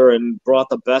together and brought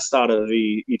the best out of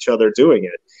each other doing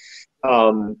it.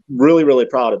 Really, really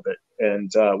proud of it,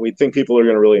 and we think people are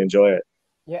going to really enjoy it.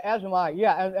 Yeah, as am I.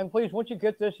 Yeah, and please, once you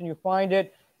get this and you find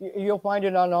it, you'll find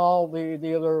it on all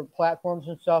the other platforms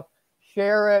and stuff.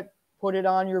 Share it, put it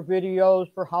on your videos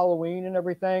for Halloween and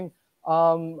everything.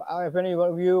 If any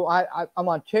of you, I'm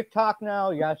on TikTok now.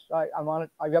 Yes, I'm on it.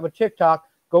 I have a TikTok.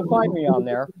 Go find me on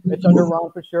there. It's under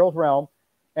Ron Fitzgerald's Realm,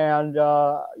 and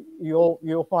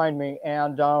you'll find me.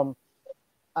 And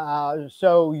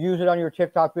so use it on your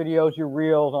TikTok videos, your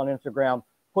reels on Instagram.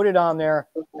 Put it on there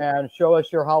and show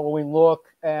us your Halloween look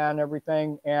and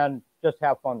everything, and just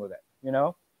have fun with it.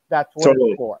 That's what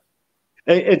it's for.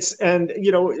 And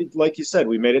you know, like you said,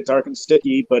 we made it dark and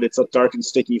sticky, but it's a dark and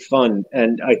sticky fun,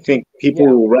 and I think people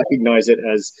will recognize it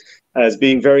as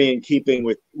being very in keeping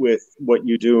with what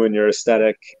you do in your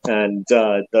aesthetic, and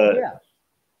the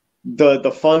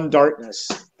fun darkness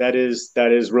that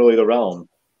is really the realm.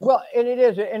 Well, and it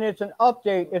is, and it's an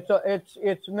update.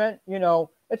 It's meant, you know,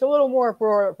 it's a little more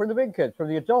for the big kids, for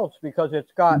the adults, because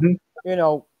it's got, you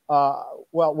know,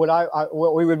 well,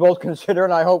 what we would both consider,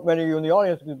 and I hope many of you in the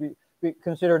audience would be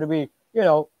consider to be, you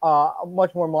know,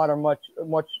 much more modern, much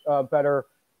better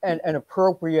and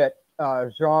appropriate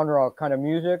genre kind of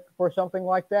music for something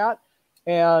like that.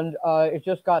 And it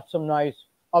just got some nice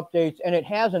updates, and it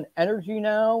has an energy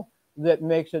now that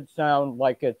makes it sound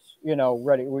like it's, you know,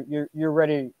 ready. You're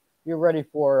ready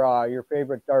for your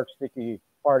favorite dark sticky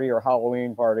party or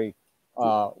Halloween party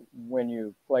when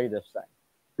you play this thing.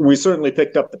 We certainly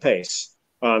picked up the pace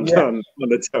on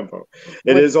the tempo.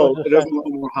 It is a little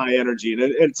more high energy, and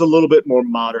it's a little bit more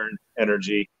modern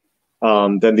energy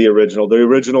than the original. The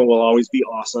original will always be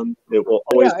awesome. It will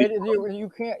always be. You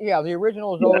can't. Yeah, the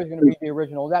original is always going to be the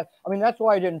original. That's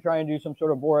why I didn't try and do some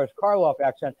sort of Boris Karloff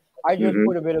accent. I just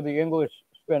put a bit of the English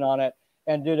spin on it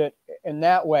and did it in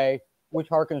that way, which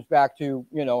harkens back to,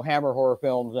 you know, Hammer horror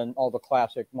films and all the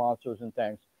classic monsters and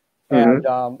things. And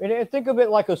think of it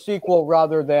like a sequel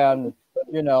rather than,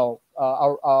 you know,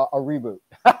 a reboot.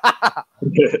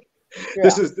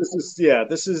 This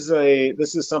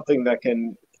is something that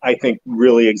can, I think,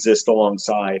 really exist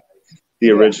alongside the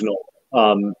original.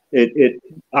 It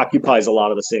occupies a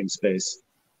lot of the same space.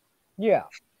 Yeah.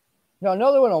 Now,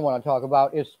 another one I want to talk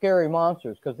about is Scary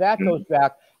Monsters, because that goes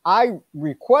back. I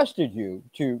requested you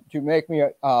to make me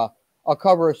a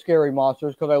cover of Scary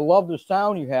Monsters because I love the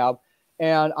sound you have,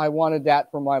 and I wanted that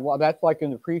for my. That's like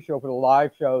in the pre-show for the live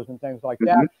shows and things like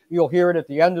that. You'll hear it at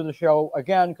the end of the show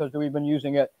again because we've been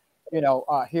using it, you know,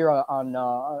 here on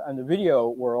the video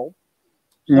world.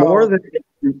 So,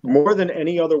 more than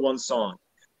any other one song,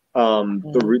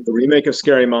 the remake of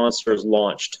Scary Monsters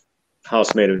launched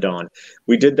Housemaid of Dawn.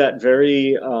 We did that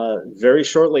very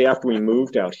shortly after we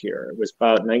moved out here. It was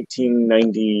about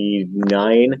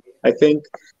 1999, I think,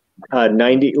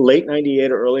 late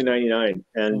 98 or early 99,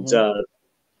 and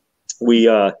we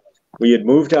had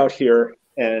moved out here,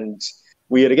 and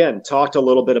we had again talked a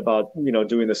little bit about, you know,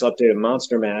 doing this update of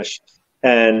Monster Mash,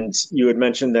 and you had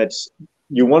mentioned that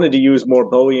you wanted to use more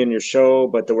Bowie in your show,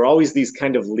 but there were always these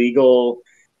kind of legal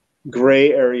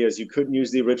gray areas. You couldn't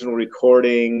use the original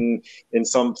recording in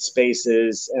some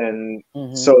spaces, and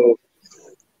so,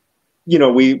 you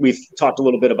know, we talked a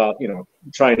little bit about, you know,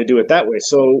 trying to do it that way.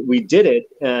 So we did it,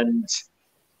 and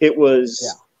it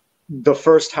was the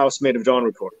first Housemaid of Dawn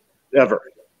recording ever.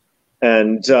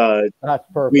 And that's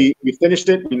perfect. We finished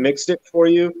it, we mixed it for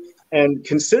you, and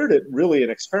considered it really an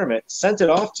experiment, sent it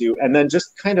off to you, and then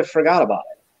just kind of forgot about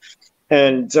it.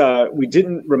 And we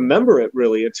didn't remember it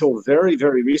really until very,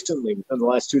 very recently, in the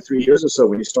last 2-3 years or so,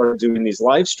 when you started doing these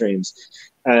live streams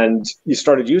and you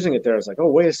started using it there. I was like, oh,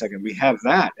 wait a second, we have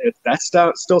that. That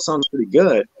still sounds pretty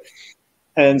good.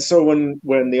 And so when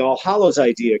the All Hallows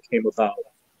idea came about,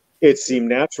 it seemed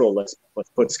natural. Let's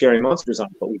put Scary Monsters on,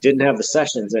 but we didn't have the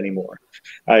sessions anymore.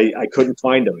 I couldn't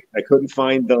find them. I couldn't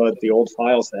find the old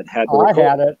files that had the I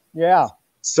had it, yeah.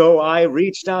 So I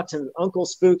reached out to Uncle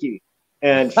Spooky,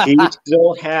 and he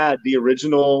still had the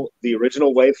original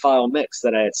WAV file mix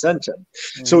that I had sent him.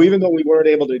 So even though we weren't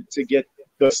able to get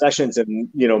the sessions and,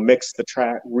 you know, mix the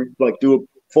track, like do a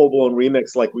full-blown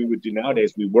remix like we would do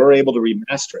nowadays, we were able to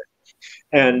remaster it.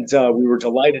 And we were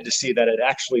delighted to see that it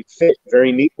actually fit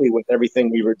very neatly with everything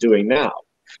we were doing now.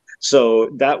 So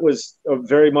that was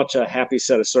very much a happy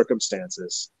set of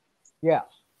circumstances. Yes.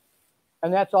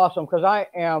 And that's awesome, because I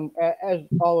am, as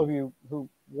all of you who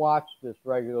watch this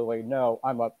regularly know,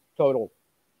 I'm a total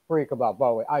freak about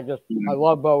Bowie. I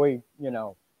love Bowie, you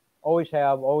know, always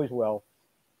have, always will.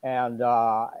 And,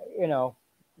 you know,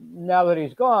 now that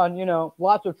he's gone, you know,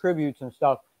 lots of tributes and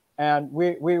stuff. And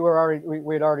we'd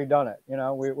already done it, you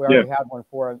know, we already had one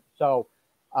for him. So,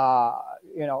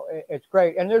 you know, it's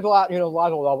great. And there's a lot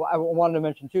of love. I wanted to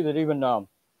mention too, that even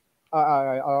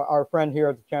our friend here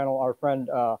at the channel, our friend,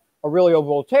 Aurelio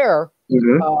Voltaire,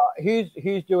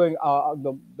 he's doing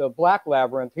the Black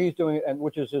Labyrinth. He's doing it, and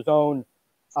which is his own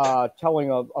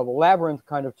telling of a labyrinth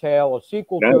kind of tale, a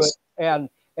sequel to it,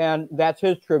 and that's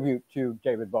his tribute to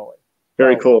David Bowie.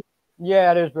 Very cool.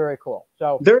 Yeah, it is very cool.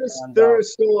 So there is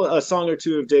still a song or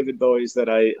two of David Bowie's that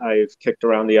I've kicked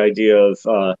around the idea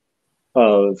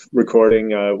of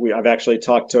recording. I've actually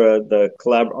talked to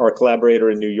our collaborator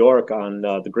in New York on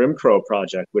the Grim Crow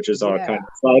project, which is our kind of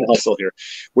side hustle here.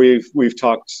 We've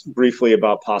talked briefly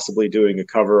about possibly doing a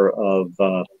cover of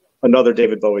another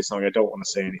David Bowie song. I don't want to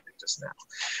say anything just now,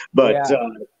 but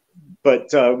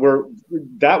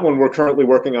we're currently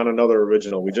working on another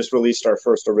original. We just released our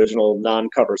first original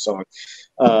non-cover song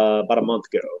about a month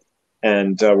ago,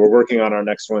 and we're working on our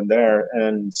next one there.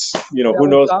 And who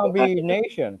knows? Zombie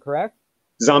Nation, correct?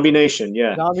 Zombie Nation,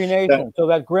 yeah. Zombie Nation. So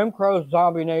that Grim Crow's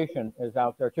Zombie Nation is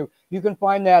out there too. You can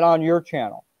find that on your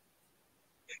channel.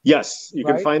 Yes, you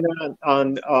can find that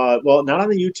on well, not on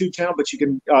the YouTube channel, but you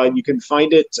can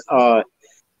find it on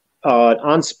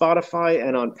Spotify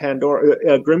and on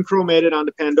Pandora. Grim Crow made it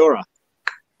onto Pandora.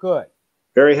 Good.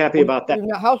 Very happy about that.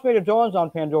 Housemaid of Dawn's on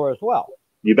Pandora as well.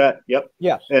 You bet. Yep.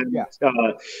 Yes. And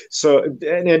so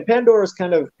Pandora is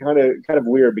kind of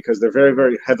weird because they're very,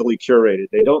 very heavily curated.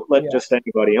 They don't let just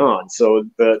anybody on. So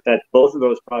that both of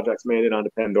those projects made it onto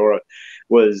Pandora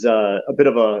was a bit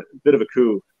of a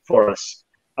coup for us.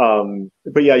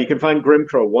 But yeah, you can find Grim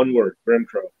Crow, one word, Grim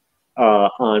Crow,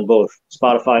 on both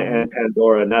Spotify and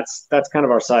Pandora, and that's kind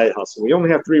of our side hustle. We only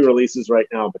have 3 releases right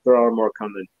now, but there are more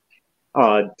coming.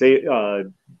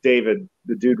 David,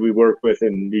 the dude we work with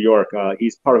in New York,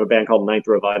 he's part of a band called Ninth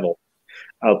Revival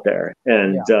out there,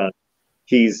 and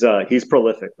he's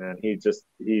prolific, man.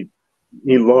 He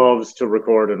loves to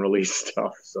record and release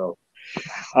stuff. So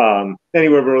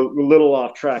anyway, we're a little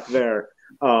off track there.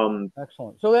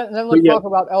 Excellent. So then let's talk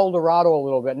about Eldorado a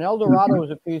little bit. And Eldorado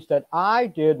is a piece that I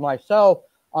did myself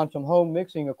on some home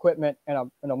mixing equipment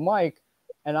and a mic,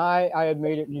 and I had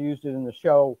made it and used it in the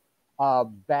show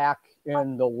back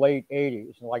in the late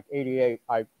 80s, like 88.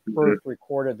 I first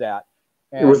recorded that.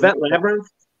 And was that Labyrinth?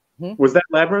 Was that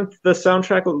Labyrinth, the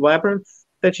soundtrack of Labyrinth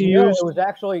that you used? It was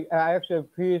actually a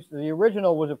piece. The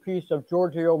original was a piece of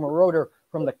Giorgio Moroder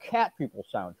from the Cat People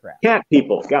soundtrack. Cat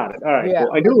People, got it. All right,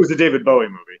 cool. I knew it was a David Bowie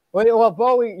movie. Well,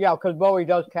 Bowie, because Bowie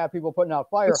does Cat People Putting Out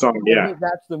Fire.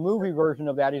 That's the movie version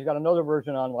of that. He's got another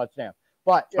version on Let's Dance.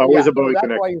 But a Bowie that's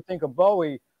connection. why you think of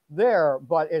Bowie there,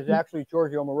 but it's actually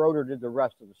Giorgio Moroder did the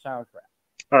rest of the soundtrack.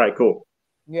 All right, cool.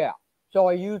 Yeah, so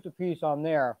I used a piece on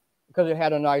there because it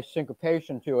had a nice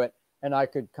syncopation to it, and I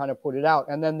could kind of put it out.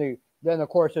 And then of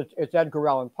course it's Edgar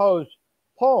Allan Poe's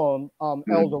poem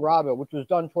Eldorado, which was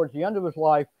done towards the end of his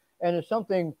life, and it's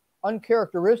something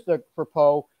uncharacteristic for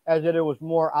Poe, as that it was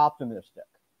more optimistic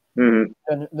than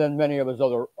many of his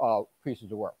other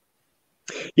pieces of work.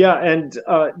 Yeah, and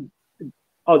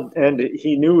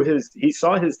he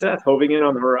saw his death hoving in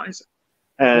on the horizon,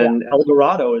 and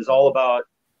Eldorado is all about,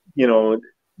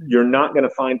 you're not going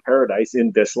to find paradise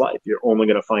in this life. You're only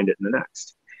going to find it in the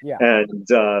next. Yeah. And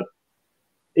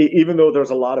even though there's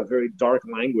a lot of very dark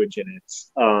language in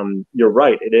it, you're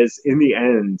right. It is, in the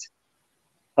end,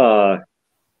 a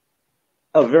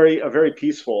very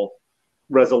peaceful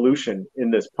resolution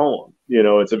in this poem.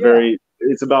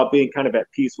 It's about being kind of at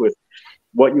peace with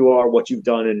what you are, what you've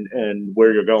done, and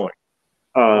where you're going.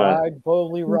 Ride,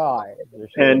 boldly ride.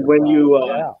 And when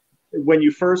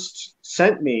you first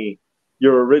sent me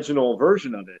your original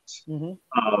version of it,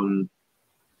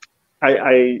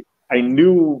 I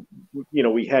knew,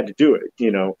 we had to do it,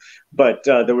 but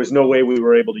there was no way we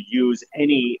were able to use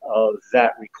any of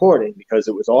that recording because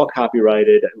it was all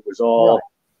copyrighted. It was all,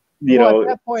 at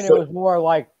that point, it was more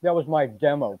like that was my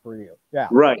demo for you. Yeah.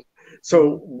 Right.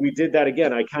 So we did that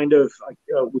again. We kind of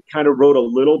wrote a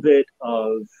little bit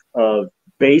of the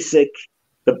basic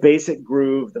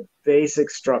groove, the basic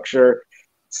structure,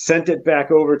 sent it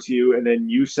back over to you, and then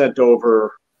you sent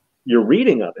over your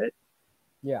reading of it.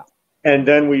 Yeah. And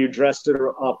then we dressed it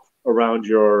up around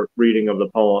your reading of the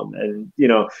poem. And,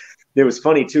 it was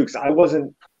funny too, because I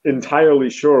wasn't entirely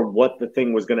sure what the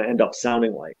thing was going to end up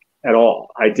sounding like at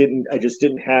all. I just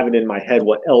didn't have it in my head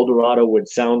what Eldorado would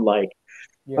sound like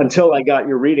until I got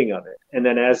your reading of it. And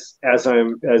then as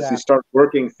you start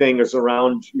working things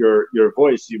around your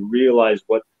voice, you realize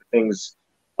what the thing's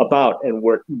about and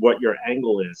what your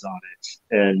angle is on it.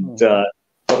 And the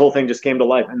whole thing just came to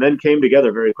life and then came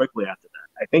together very quickly after that.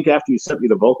 I think after you sent me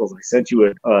the vocals, I sent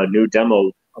you a new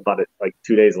demo about it like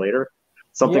 2 days later,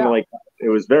 something like that. It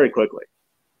was very quickly.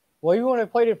 Well, even when I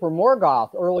played it for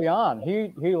Morgoth early on,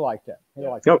 he liked it.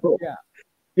 Cool.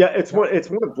 Yeah, it's one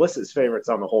of Bliss's favorites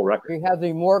on the whole record. He had the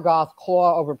Morgoth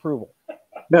claw of approval.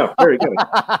 No, very good.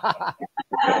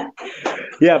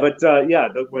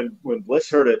 When Bliss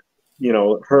heard it,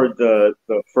 heard the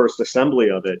first assembly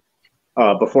of it,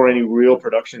 before any real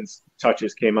production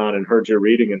touches came on, and heard your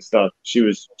reading and stuff, she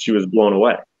was blown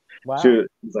away. Wow. She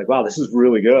was like, wow, this is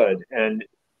really good. And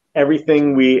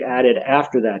everything we added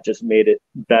after that just made it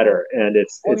better. And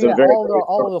it's a very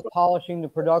all of the polishing, the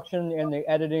production, and the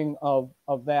editing of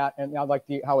that, and I like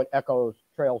how it echoes,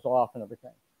 trails off, and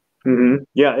everything.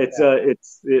 Yeah,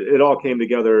 it all came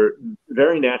together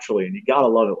very naturally, and you gotta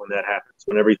love it when that happens,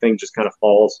 when everything just kind of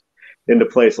falls into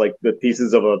place, like the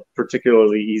pieces of a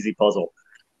particularly easy puzzle.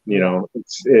 You know,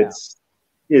 it's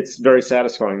very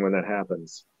satisfying when that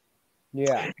happens.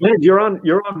 Yeah. And you're on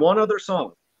one other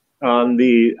song on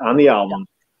the album.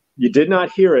 You did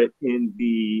not hear it in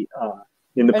the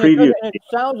preview. And it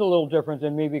sounds a little different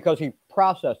than me because he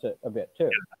processed it a bit too.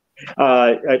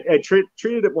 I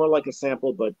treated it more like a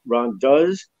sample, but Ron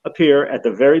does appear at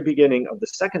the very beginning of the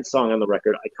second song on the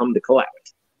record, "I Come to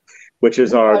Collect," which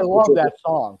is I love that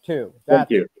song too.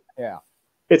 Thank you. Yeah.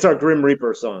 It's our Grim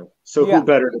Reaper song. So who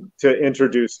better to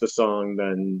introduce the song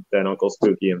than Uncle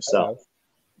Spooky himself?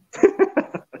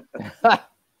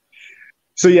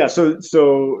 So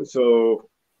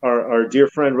our dear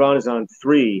friend Ron is on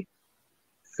three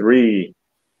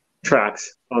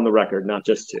tracks on the record, not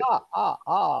just 2.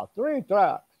 3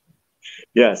 tracks.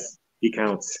 Yes, he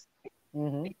counts.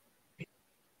 You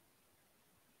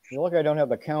look, I don't have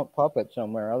the count puppet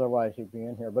somewhere, otherwise he'd be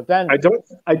in here. But then I don't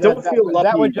feel lucky.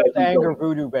 That would just anger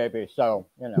Voodoo Baby. So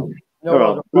no,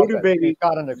 Voodoo Baby, he's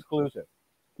got an exclusive.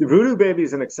 The Voodoo Baby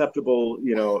is an acceptable,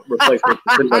 replacement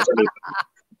for pretty much anything.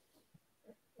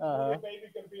 Voodoo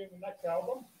Baby going to be in the next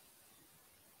album?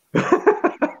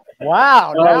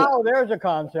 Wow! Now there's a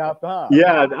concept, huh?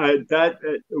 Yeah,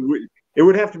 it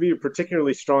would have to be a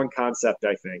particularly strong concept.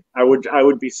 I think I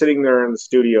would be sitting there in the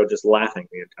studio just laughing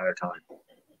the entire time.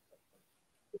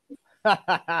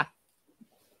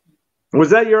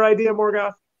 Was that your idea,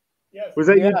 Morgoth? Yes. Was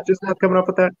that you just not coming up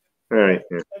with that? All right.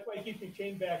 Yeah. That's why you keep me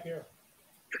chained back here.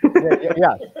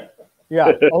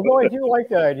 Yeah. Although I do like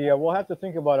that idea, we'll have to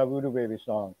think about a Voodoo Baby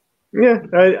song. Yeah,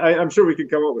 I'm sure we could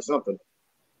come up with something.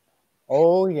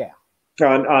 Oh yeah.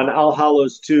 On All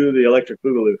Hallows 2, the Electric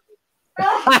Boogaloo.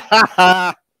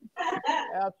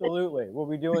 Absolutely, we'll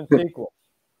be doing sequels.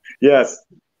 Yes.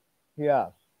 Yes.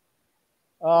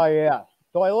 Oh yeah.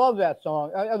 So I love that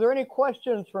song. Are there any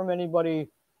questions from anybody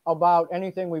about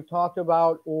anything we've talked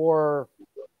about or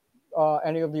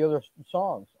any of the other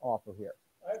songs off of here?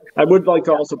 I would like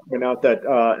to also point out that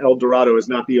Eldorado is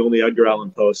not the only Edgar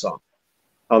Allan Poe song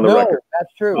on the record.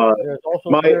 That's true. There's also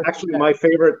my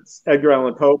favorite Edgar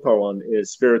Allan Poe poem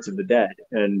is "Spirits of the Dead,"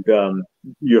 and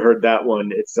you heard that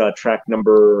one. It's track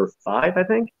number 5, I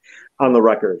think, on the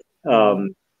record.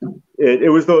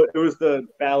 It was the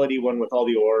ballady one with all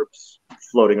the orbs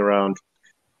floating around.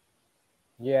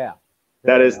 Yeah,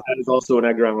 that is also an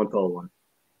Edgar Allan Poe one.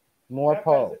 More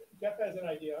Poe. Jeff has an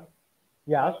idea.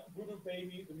 Yes. Voodoo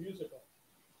Baby, the musical.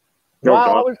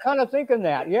 Wow, I was kind of thinking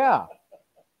that. Yeah.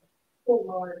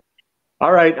 All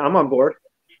right, I'm on board.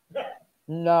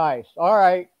 Nice. All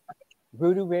right.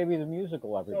 Voodoo Baby the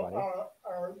musical, everybody. So,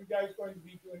 are you guys going to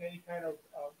be doing any kind of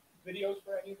videos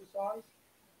for any of the songs?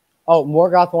 Oh,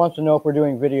 Morgoth wants to know if we're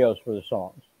doing videos for the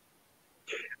songs.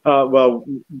 Well,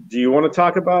 do you want to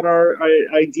talk about our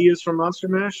ideas from Monster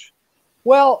Mash?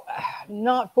 Well,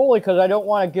 not fully, because I don't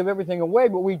want to give everything away,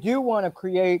 but we do want to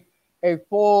create a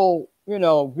full,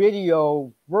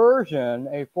 video version,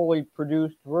 a fully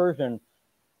produced version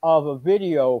of a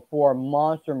video for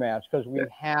Monster Mash, because we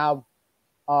have,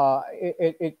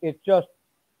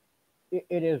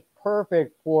 it is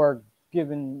perfect for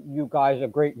giving you guys a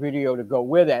great video to go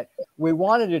with it. We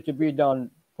wanted it to be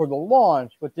done for the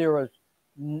launch, but there was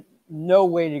no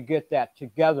way to get that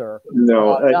together.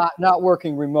 No, not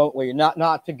working remotely,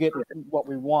 not to get what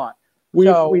we want.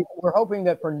 We're hoping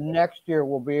that for next year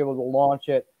we'll be able to launch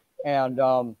it and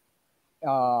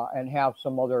have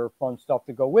some other fun stuff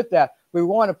to go with that. We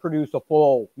want to produce a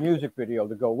full music video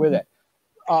to go with it.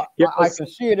 I can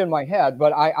see it in my head,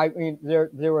 but I mean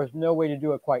there was no way to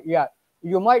do it quite yet.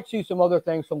 You might see some other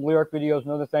things, some lyric videos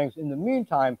and other things in the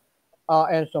meantime,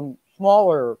 and some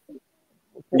smaller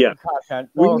content,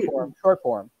 short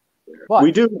form. But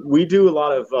we do a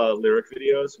lot of lyric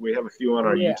videos. We have a few on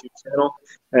our YouTube channel,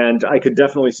 and I could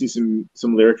definitely see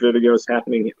some lyric videos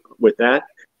happening with that.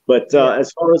 But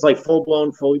as far as like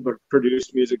full-blown, fully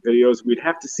produced music videos, we'd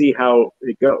have to see how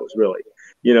it goes, really.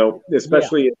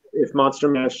 Especially if Monster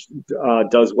Mash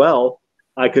does well,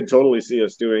 I could totally see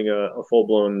us doing a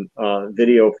full-blown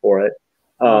video for it.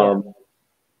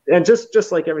 And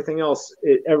just like everything else,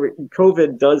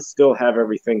 COVID does still have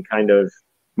everything kind of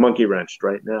monkey wrenched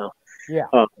right now. Yeah.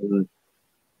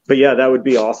 But yeah, that would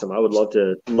be awesome. I would love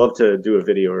to do a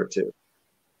video or two.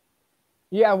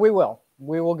 Yeah, we will.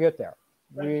 We will get there.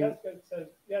 Francesca says,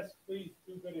 yes, please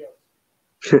do videos.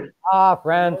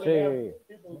 Francie.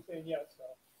 People saying yes. So.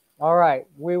 All right.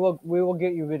 We will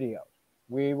get you videos.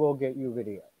 We will get you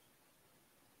videos.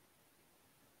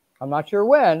 I'm not sure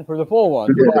when for the full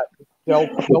one, but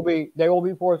they will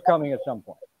be forthcoming at some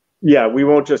point. Yeah, we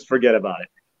won't just forget about it.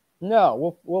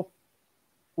 No,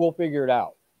 we'll figure it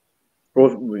out.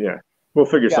 We'll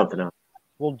figure something out.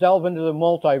 We'll delve into the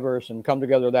multiverse and come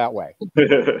together that way. Maybe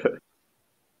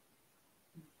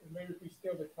if we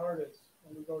steal the TARDIS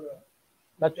and we go to.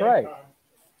 That's right.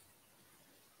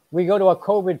 We go to a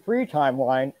COVID-free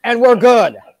timeline and we're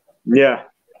good. Yeah.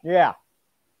 Yeah.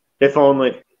 If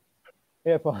only.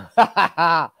 If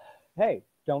hey,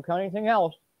 don't count anything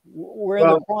else. We're in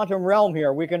the quantum realm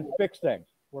here. We can fix things.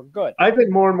 We're good. I've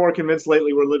been more and more convinced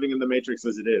lately we're living in the Matrix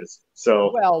as it is.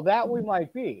 So. Well, that we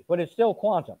might be, but it's still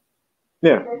quantum.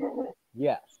 Yeah.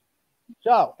 Yes.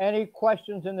 So, any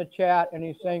questions in the chat?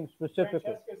 Anything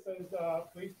specifically? Francesca says,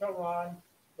 please tell Ron,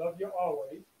 love you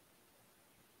always.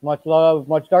 Much love,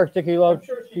 much dark, sticky love I'm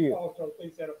sure to she you. also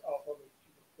thinks that of Alpha, but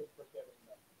she was forgetting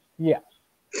that. Yes.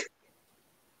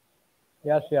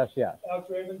 Yes. Alex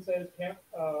Raven says, can't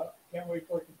wait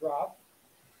for it to drop.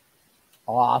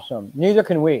 Awesome. Neither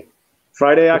can we.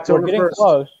 Friday, We're October getting 1st.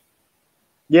 close.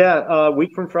 Yeah, a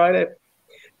week from Friday.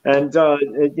 And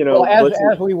you know,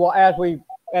 well,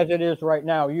 as it is right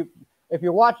now, if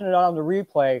you're watching it on the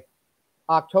replay,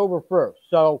 October 1st.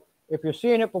 So if you're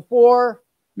seeing it before,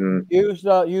 use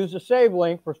the save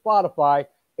link for Spotify.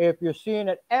 If you're seeing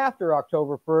it after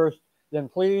October 1st, then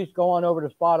please go on over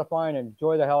to Spotify and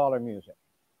enjoy the hell out of music.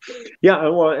 Yeah,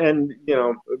 well, and you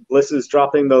know, Bliss is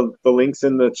dropping the links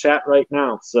in the chat right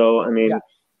now. So I mean,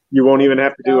 you won't even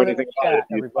have to do anything about it.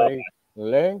 Everybody,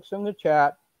 links in the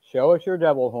chat. Show us your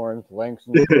devil horns. Links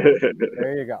in the chat.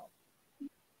 There you go.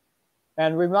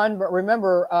 And remember,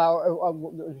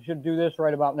 we should do this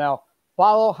right about now.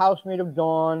 Follow Housemate of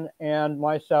Dawn and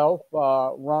myself,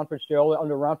 Ron Fitzgerald,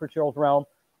 under Ron Fitzgerald's Realm,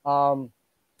 on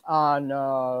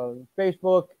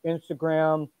Facebook,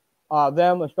 Instagram,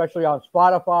 them, especially on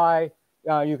Spotify.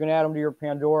 You can add them to your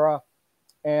Pandora,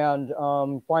 and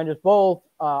find us both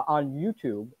on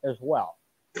YouTube as well.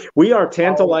 We are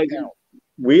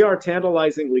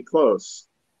tantalizingly close.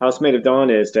 Housemate of Dawn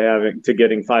is to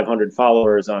getting 500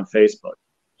 followers on Facebook.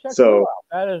 So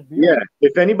that is beautiful. Yeah,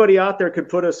 if anybody out there could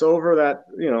put us over that,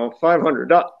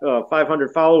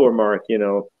 500 follower mark,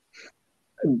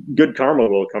 good karma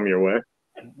will come your way.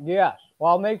 Yes.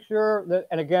 Well, I'll make sure that,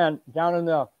 and again, down in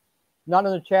the, not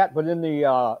in the chat, but in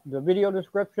the video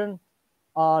description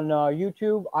on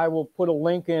YouTube, I will put a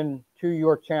link in to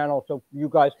your channel so you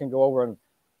guys can go over and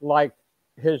like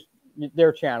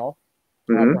their channel,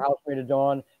 for Housemate of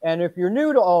Dawn. And if you're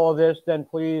new to all of this, then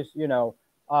please,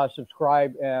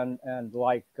 subscribe and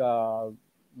like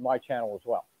my channel as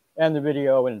well, and the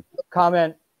video, and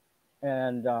comment,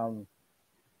 and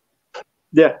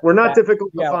we're not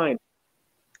difficult to find.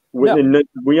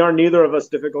 We are neither of us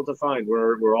difficult to find.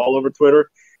 We're all over Twitter.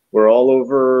 We're all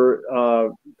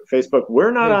over Facebook.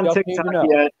 We're not on TikTok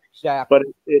yet, but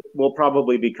it will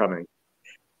probably be coming.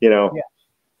 Yes.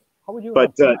 How would you?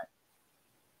 But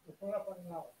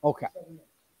okay.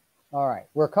 All right.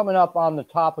 We're coming up on the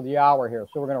top of the hour here,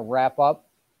 so we're going to wrap up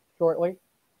shortly.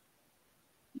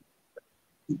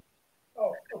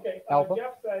 Oh, okay. Alpha?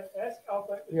 Jeff said, ask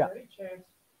Alpha, is there any chance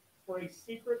for a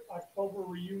secret October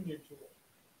reunion tour?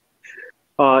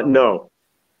 No.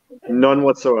 None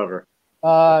whatsoever.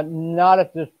 Not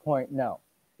at this point, no.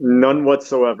 None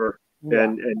whatsoever. Yeah.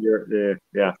 And you're,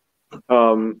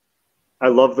 I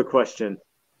love the question,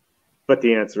 but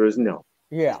the answer is no.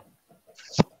 Yeah.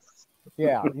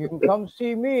 Yeah, you can come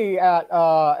see me at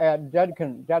Dead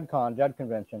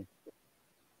Convention,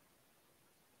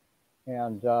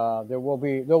 and there will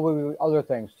be other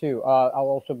things too. I'll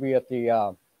also be at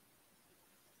the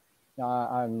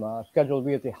I'm scheduled to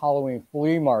be at the Halloween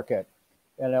flea market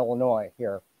in Illinois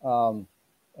here on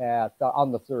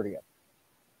the 30th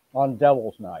on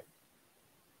Devil's Night.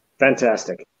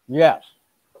 Fantastic. Yes.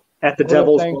 At the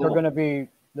Devil's things are going to be,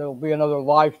 there'll be another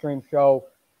live stream show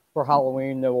for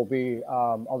Halloween. There will be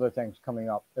other things coming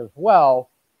up as well,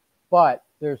 but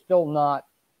there's still not.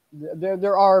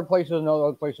 There are places and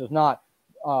other places not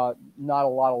a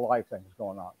lot of live things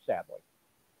going on. Sadly,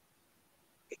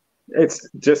 it's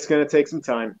just going to take some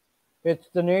time. It's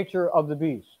the nature of the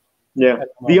beast. Yeah,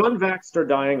 the unvaxxed are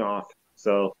dying off,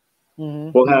 so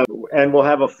we'll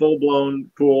have a full blown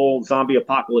cool zombie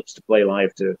apocalypse to play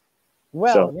live too.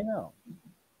 Well,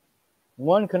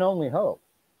 one can only hope.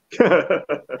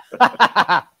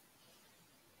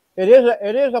 It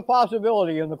is a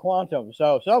possibility in the quantum.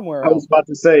 So somewhere I was about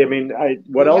to say. I mean,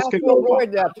 what else can go wrong?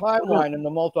 Avoid that timeline in the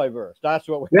multiverse. That's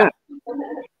what we.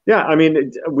 Yeah. I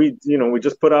mean, we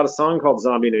just put out a song called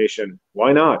Zombie Nation.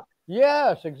 Why not?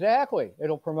 Yes, exactly.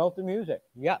 It'll promote the music.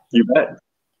 Yeah. You bet.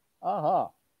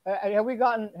 Have we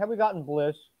gotten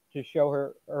Bliss to show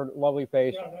her lovely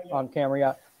face on camera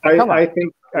yet? I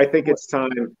think it's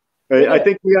time. I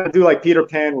think we got to do like Peter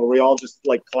Pan, where we all just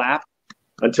like clap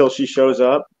until she shows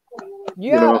up.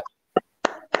 Yeah. You know?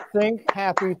 Think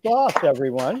happy thoughts,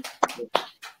 everyone.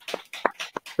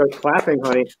 Start clapping,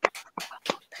 honey.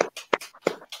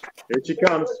 Here she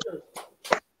comes.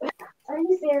 Are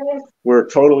you serious? We're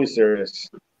totally serious.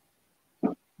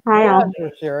 Hi, Yeah, all.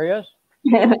 you're serious.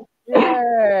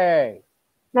 Yay!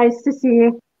 Nice to see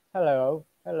you. Hello.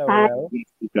 Hello. Hi.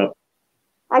 Hello.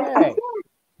 I Hey.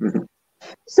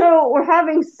 So we're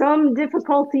having some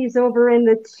difficulties over in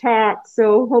the chat,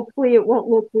 so hopefully it won't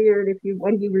look weird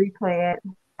when you replay it.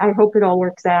 I hope it all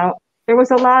works out. There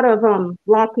was a lot of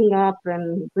locking up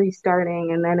and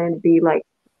restarting, and then it'd be like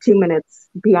 2 minutes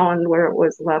beyond where it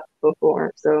was left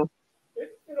before. So It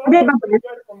all looks pretty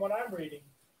good from what I'm reading.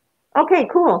 okay,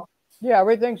 cool. Yeah,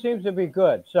 everything seems to be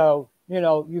good. So, you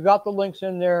know, you got the links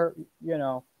in there, you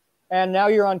know, and now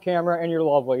you're on camera and you're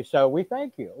lovely. So we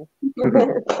thank you.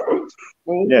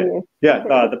 Thank Yeah. you.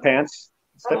 Yeah, the pants.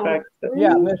 Step back.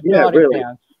 Yeah, Miss Yeah, Naughty really.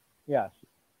 Pants. Yes.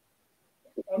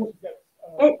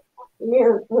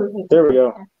 There we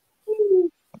go.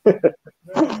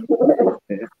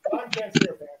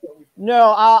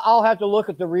 No, I'll have to look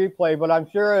at the replay, but I'm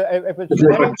sure if it's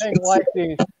anything like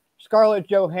the Scarlett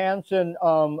Johansson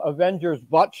Avengers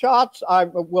butt shots, I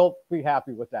will be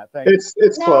happy with that. Thank you.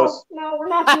 It's close. No, we're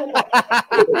not doing that.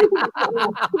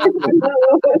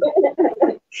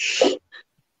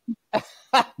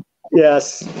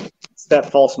 Yes, it's that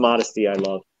false modesty I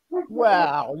love.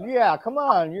 Wow, yeah, come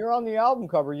on. You're on the album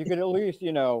cover. You could at least,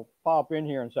 you know, pop in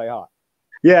here and say hi.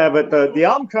 Yeah, but the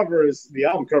album cover is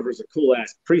a cool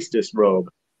ass priestess robe.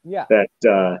 Yeah.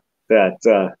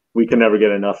 That we can never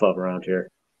get enough of around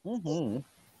here. Mm-hmm.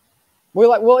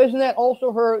 Well, isn't that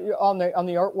also her on the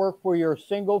artwork for your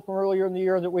single from earlier in the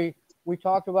year that we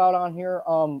talked about on here?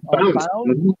 Bound.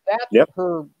 Mm-hmm. That's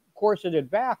her corseted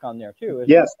back on there too.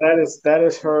 Yes, that is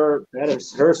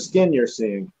her skin you're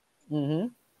seeing. Mm-hmm.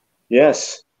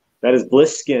 Yes, that is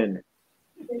Bliss skin.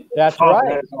 That's right.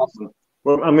 That is awesome.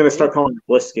 Well, I'm going to start calling it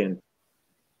Bliss skin.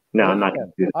 No, I'm not going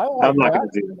to do that. I'm not going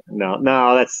to do that.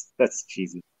 No, that's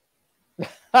cheesy.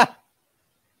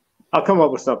 I'll come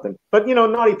up with something. But, you know,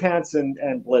 Naughty Pants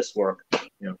and Bliss work.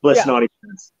 You know, Bliss, Naughty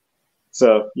Pants.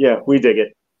 So, yeah, we dig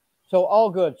it. So, all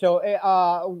good. So,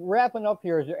 wrapping up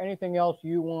here, is there anything else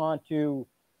you want to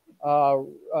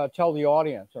tell the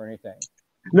audience or anything?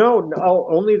 No,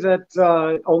 only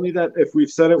that if we've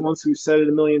said it once, we've said it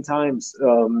a million times.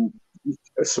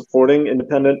 Supporting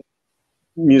independent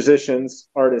musicians,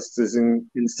 artists is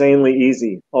insanely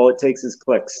easy. All it takes is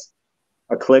clicks.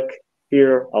 A click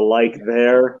here, a like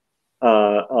there,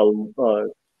 2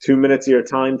 minutes of your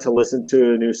time to listen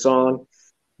to a new song.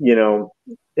 You know,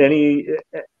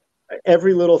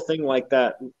 every little thing like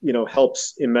that, you know,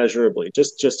 helps immeasurably.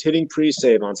 Just hitting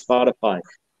pre-save on Spotify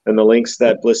and the links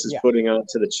that Bliss is putting out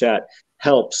to the chat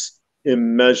helps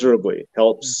immeasurably.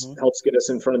 Helps get us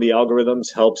in front of the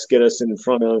algorithms, helps get us in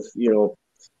front of, you know,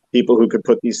 people who could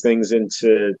put these things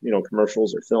into, you know,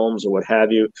 commercials or films or what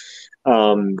have you.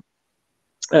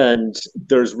 And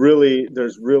there's really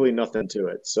nothing to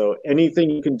it. So anything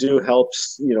you can do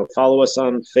helps. You know, follow us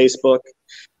on Facebook,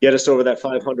 get us over that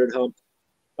 500 hump.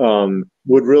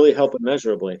 Would really help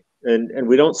immeasurably. And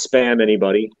we don't spam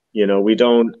anybody. You know, we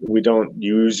don't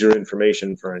use your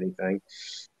information for anything.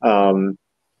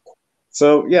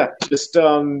 So yeah, just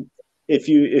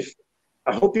if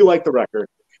I hope you like the record.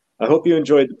 I hope you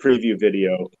enjoyed the preview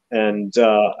video, and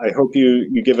I hope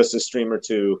you give us a stream or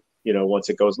two, you know, once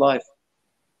it goes live.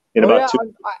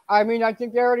 I mean, I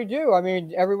think they already do. I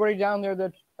mean, everybody down there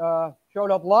that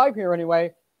showed up live here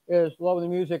anyway is loving the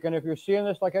music. And if you're seeing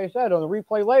this, like I said, on the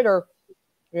replay later,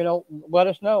 you know, let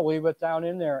us know. Leave it down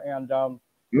in there, and go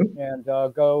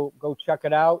check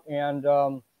it out, and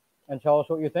tell us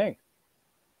what you think.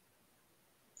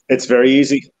 It's very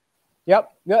easy.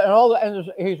 Yep. Yeah,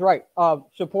 and he's right.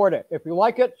 Support it. If you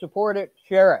like it, support it,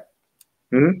 share it.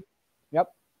 Mm-hmm.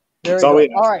 Yep. There you go.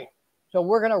 All right. So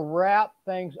we're going to wrap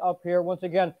things up here. Once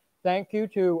again, thank you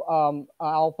to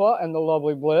Alpha and the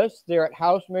lovely Bliss. They're at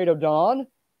House Made of Dawn.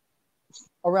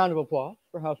 A round of applause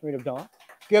for House Made of Dawn.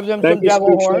 Give them some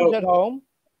devil horns at home.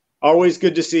 Always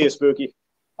good to see you, Spooky.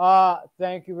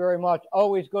 Thank you very much.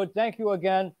 Always good. Thank you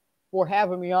again for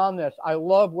having me on this. I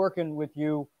love working with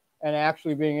you and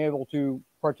actually being able to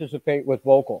participate with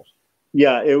vocals.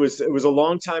 Yeah, it was a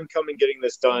long time coming getting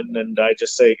this done, and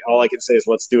all I can say is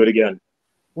let's do it again.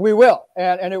 We will,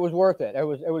 and it was worth it. It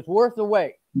was worth the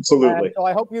wait. Absolutely. And so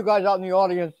I hope you guys out in the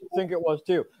audience think it was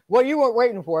too. Well, you weren't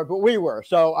waiting for it, but we were.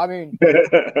 So I mean,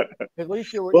 at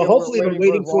least you were. Well, you hopefully were they're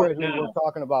waiting for it we now. were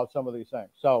talking about some of these things.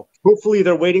 So hopefully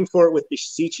they're waiting for it with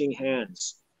beseeching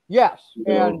hands. yes,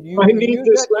 and you I can need use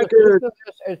this it to record. listen to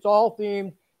this. It's all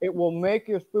themed. It will make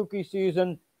your spooky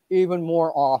season even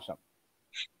more awesome.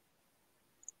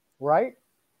 Right?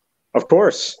 Of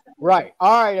course. Right.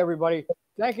 All right, everybody.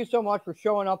 Thank you so much for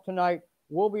showing up tonight.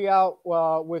 We'll be out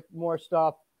with more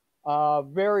stuff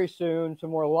very soon.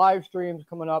 Some more live streams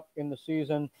coming up in the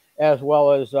season, as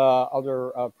well as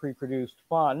other pre-produced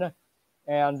fun.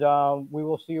 And we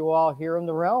will see you all here in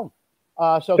the realm.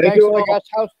 So thanks to my guest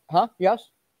house. Huh? Yes?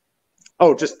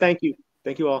 Oh, just thank you.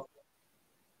 Thank you all.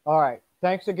 All right.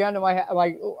 Thanks again to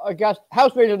my guest,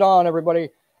 housemate at on, everybody.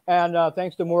 And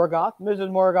thanks to Morgoth,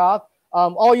 Mrs. Morgoth.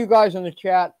 All you guys in the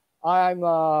chat. I'm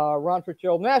Ron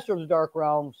Fitzgerald, Master of the Dark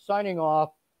Realm, signing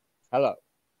off. Hello.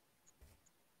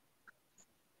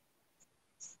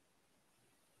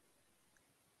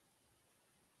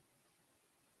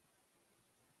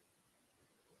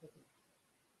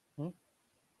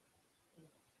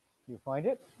 You find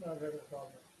it?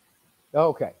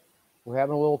 Okay. We're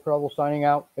having a little trouble signing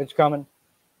out. It's coming.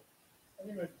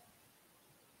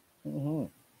 Mm-hmm.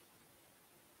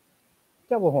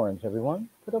 Devil horns, everyone.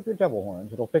 Put up your devil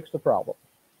horns. It'll fix the problem.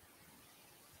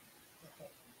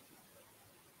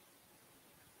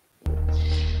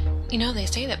 You know, they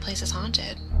say that place is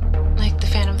haunted. Like the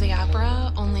Phantom of the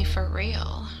Opera, only for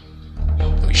real.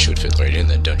 We should fit right in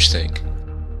then, don't you think?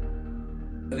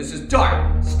 This is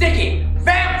dark, sticky,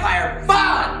 vampire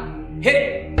fun! Hit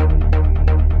it!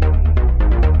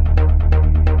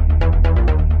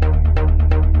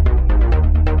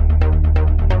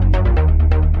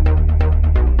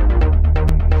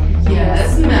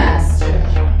 Yes, master.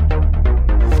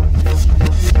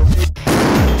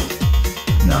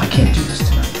 No, I can't do this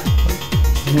tonight.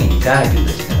 You mean you gotta do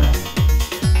this tonight?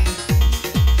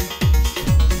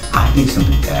 I think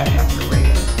something bad happened to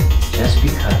Rita. Just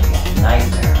because you had a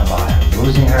nightmare about her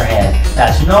losing her head,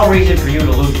 that's no reason for you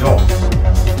to lose yours.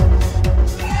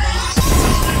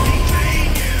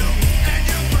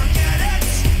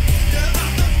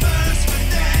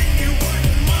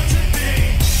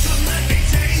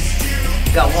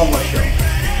 Got one more show.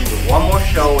 You do one more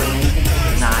show and then you can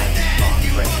take a knife on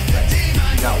Chris.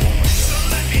 You got one more show.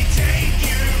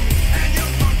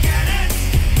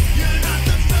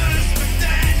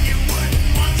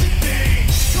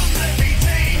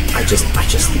 I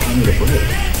just think I need a break.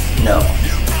 No.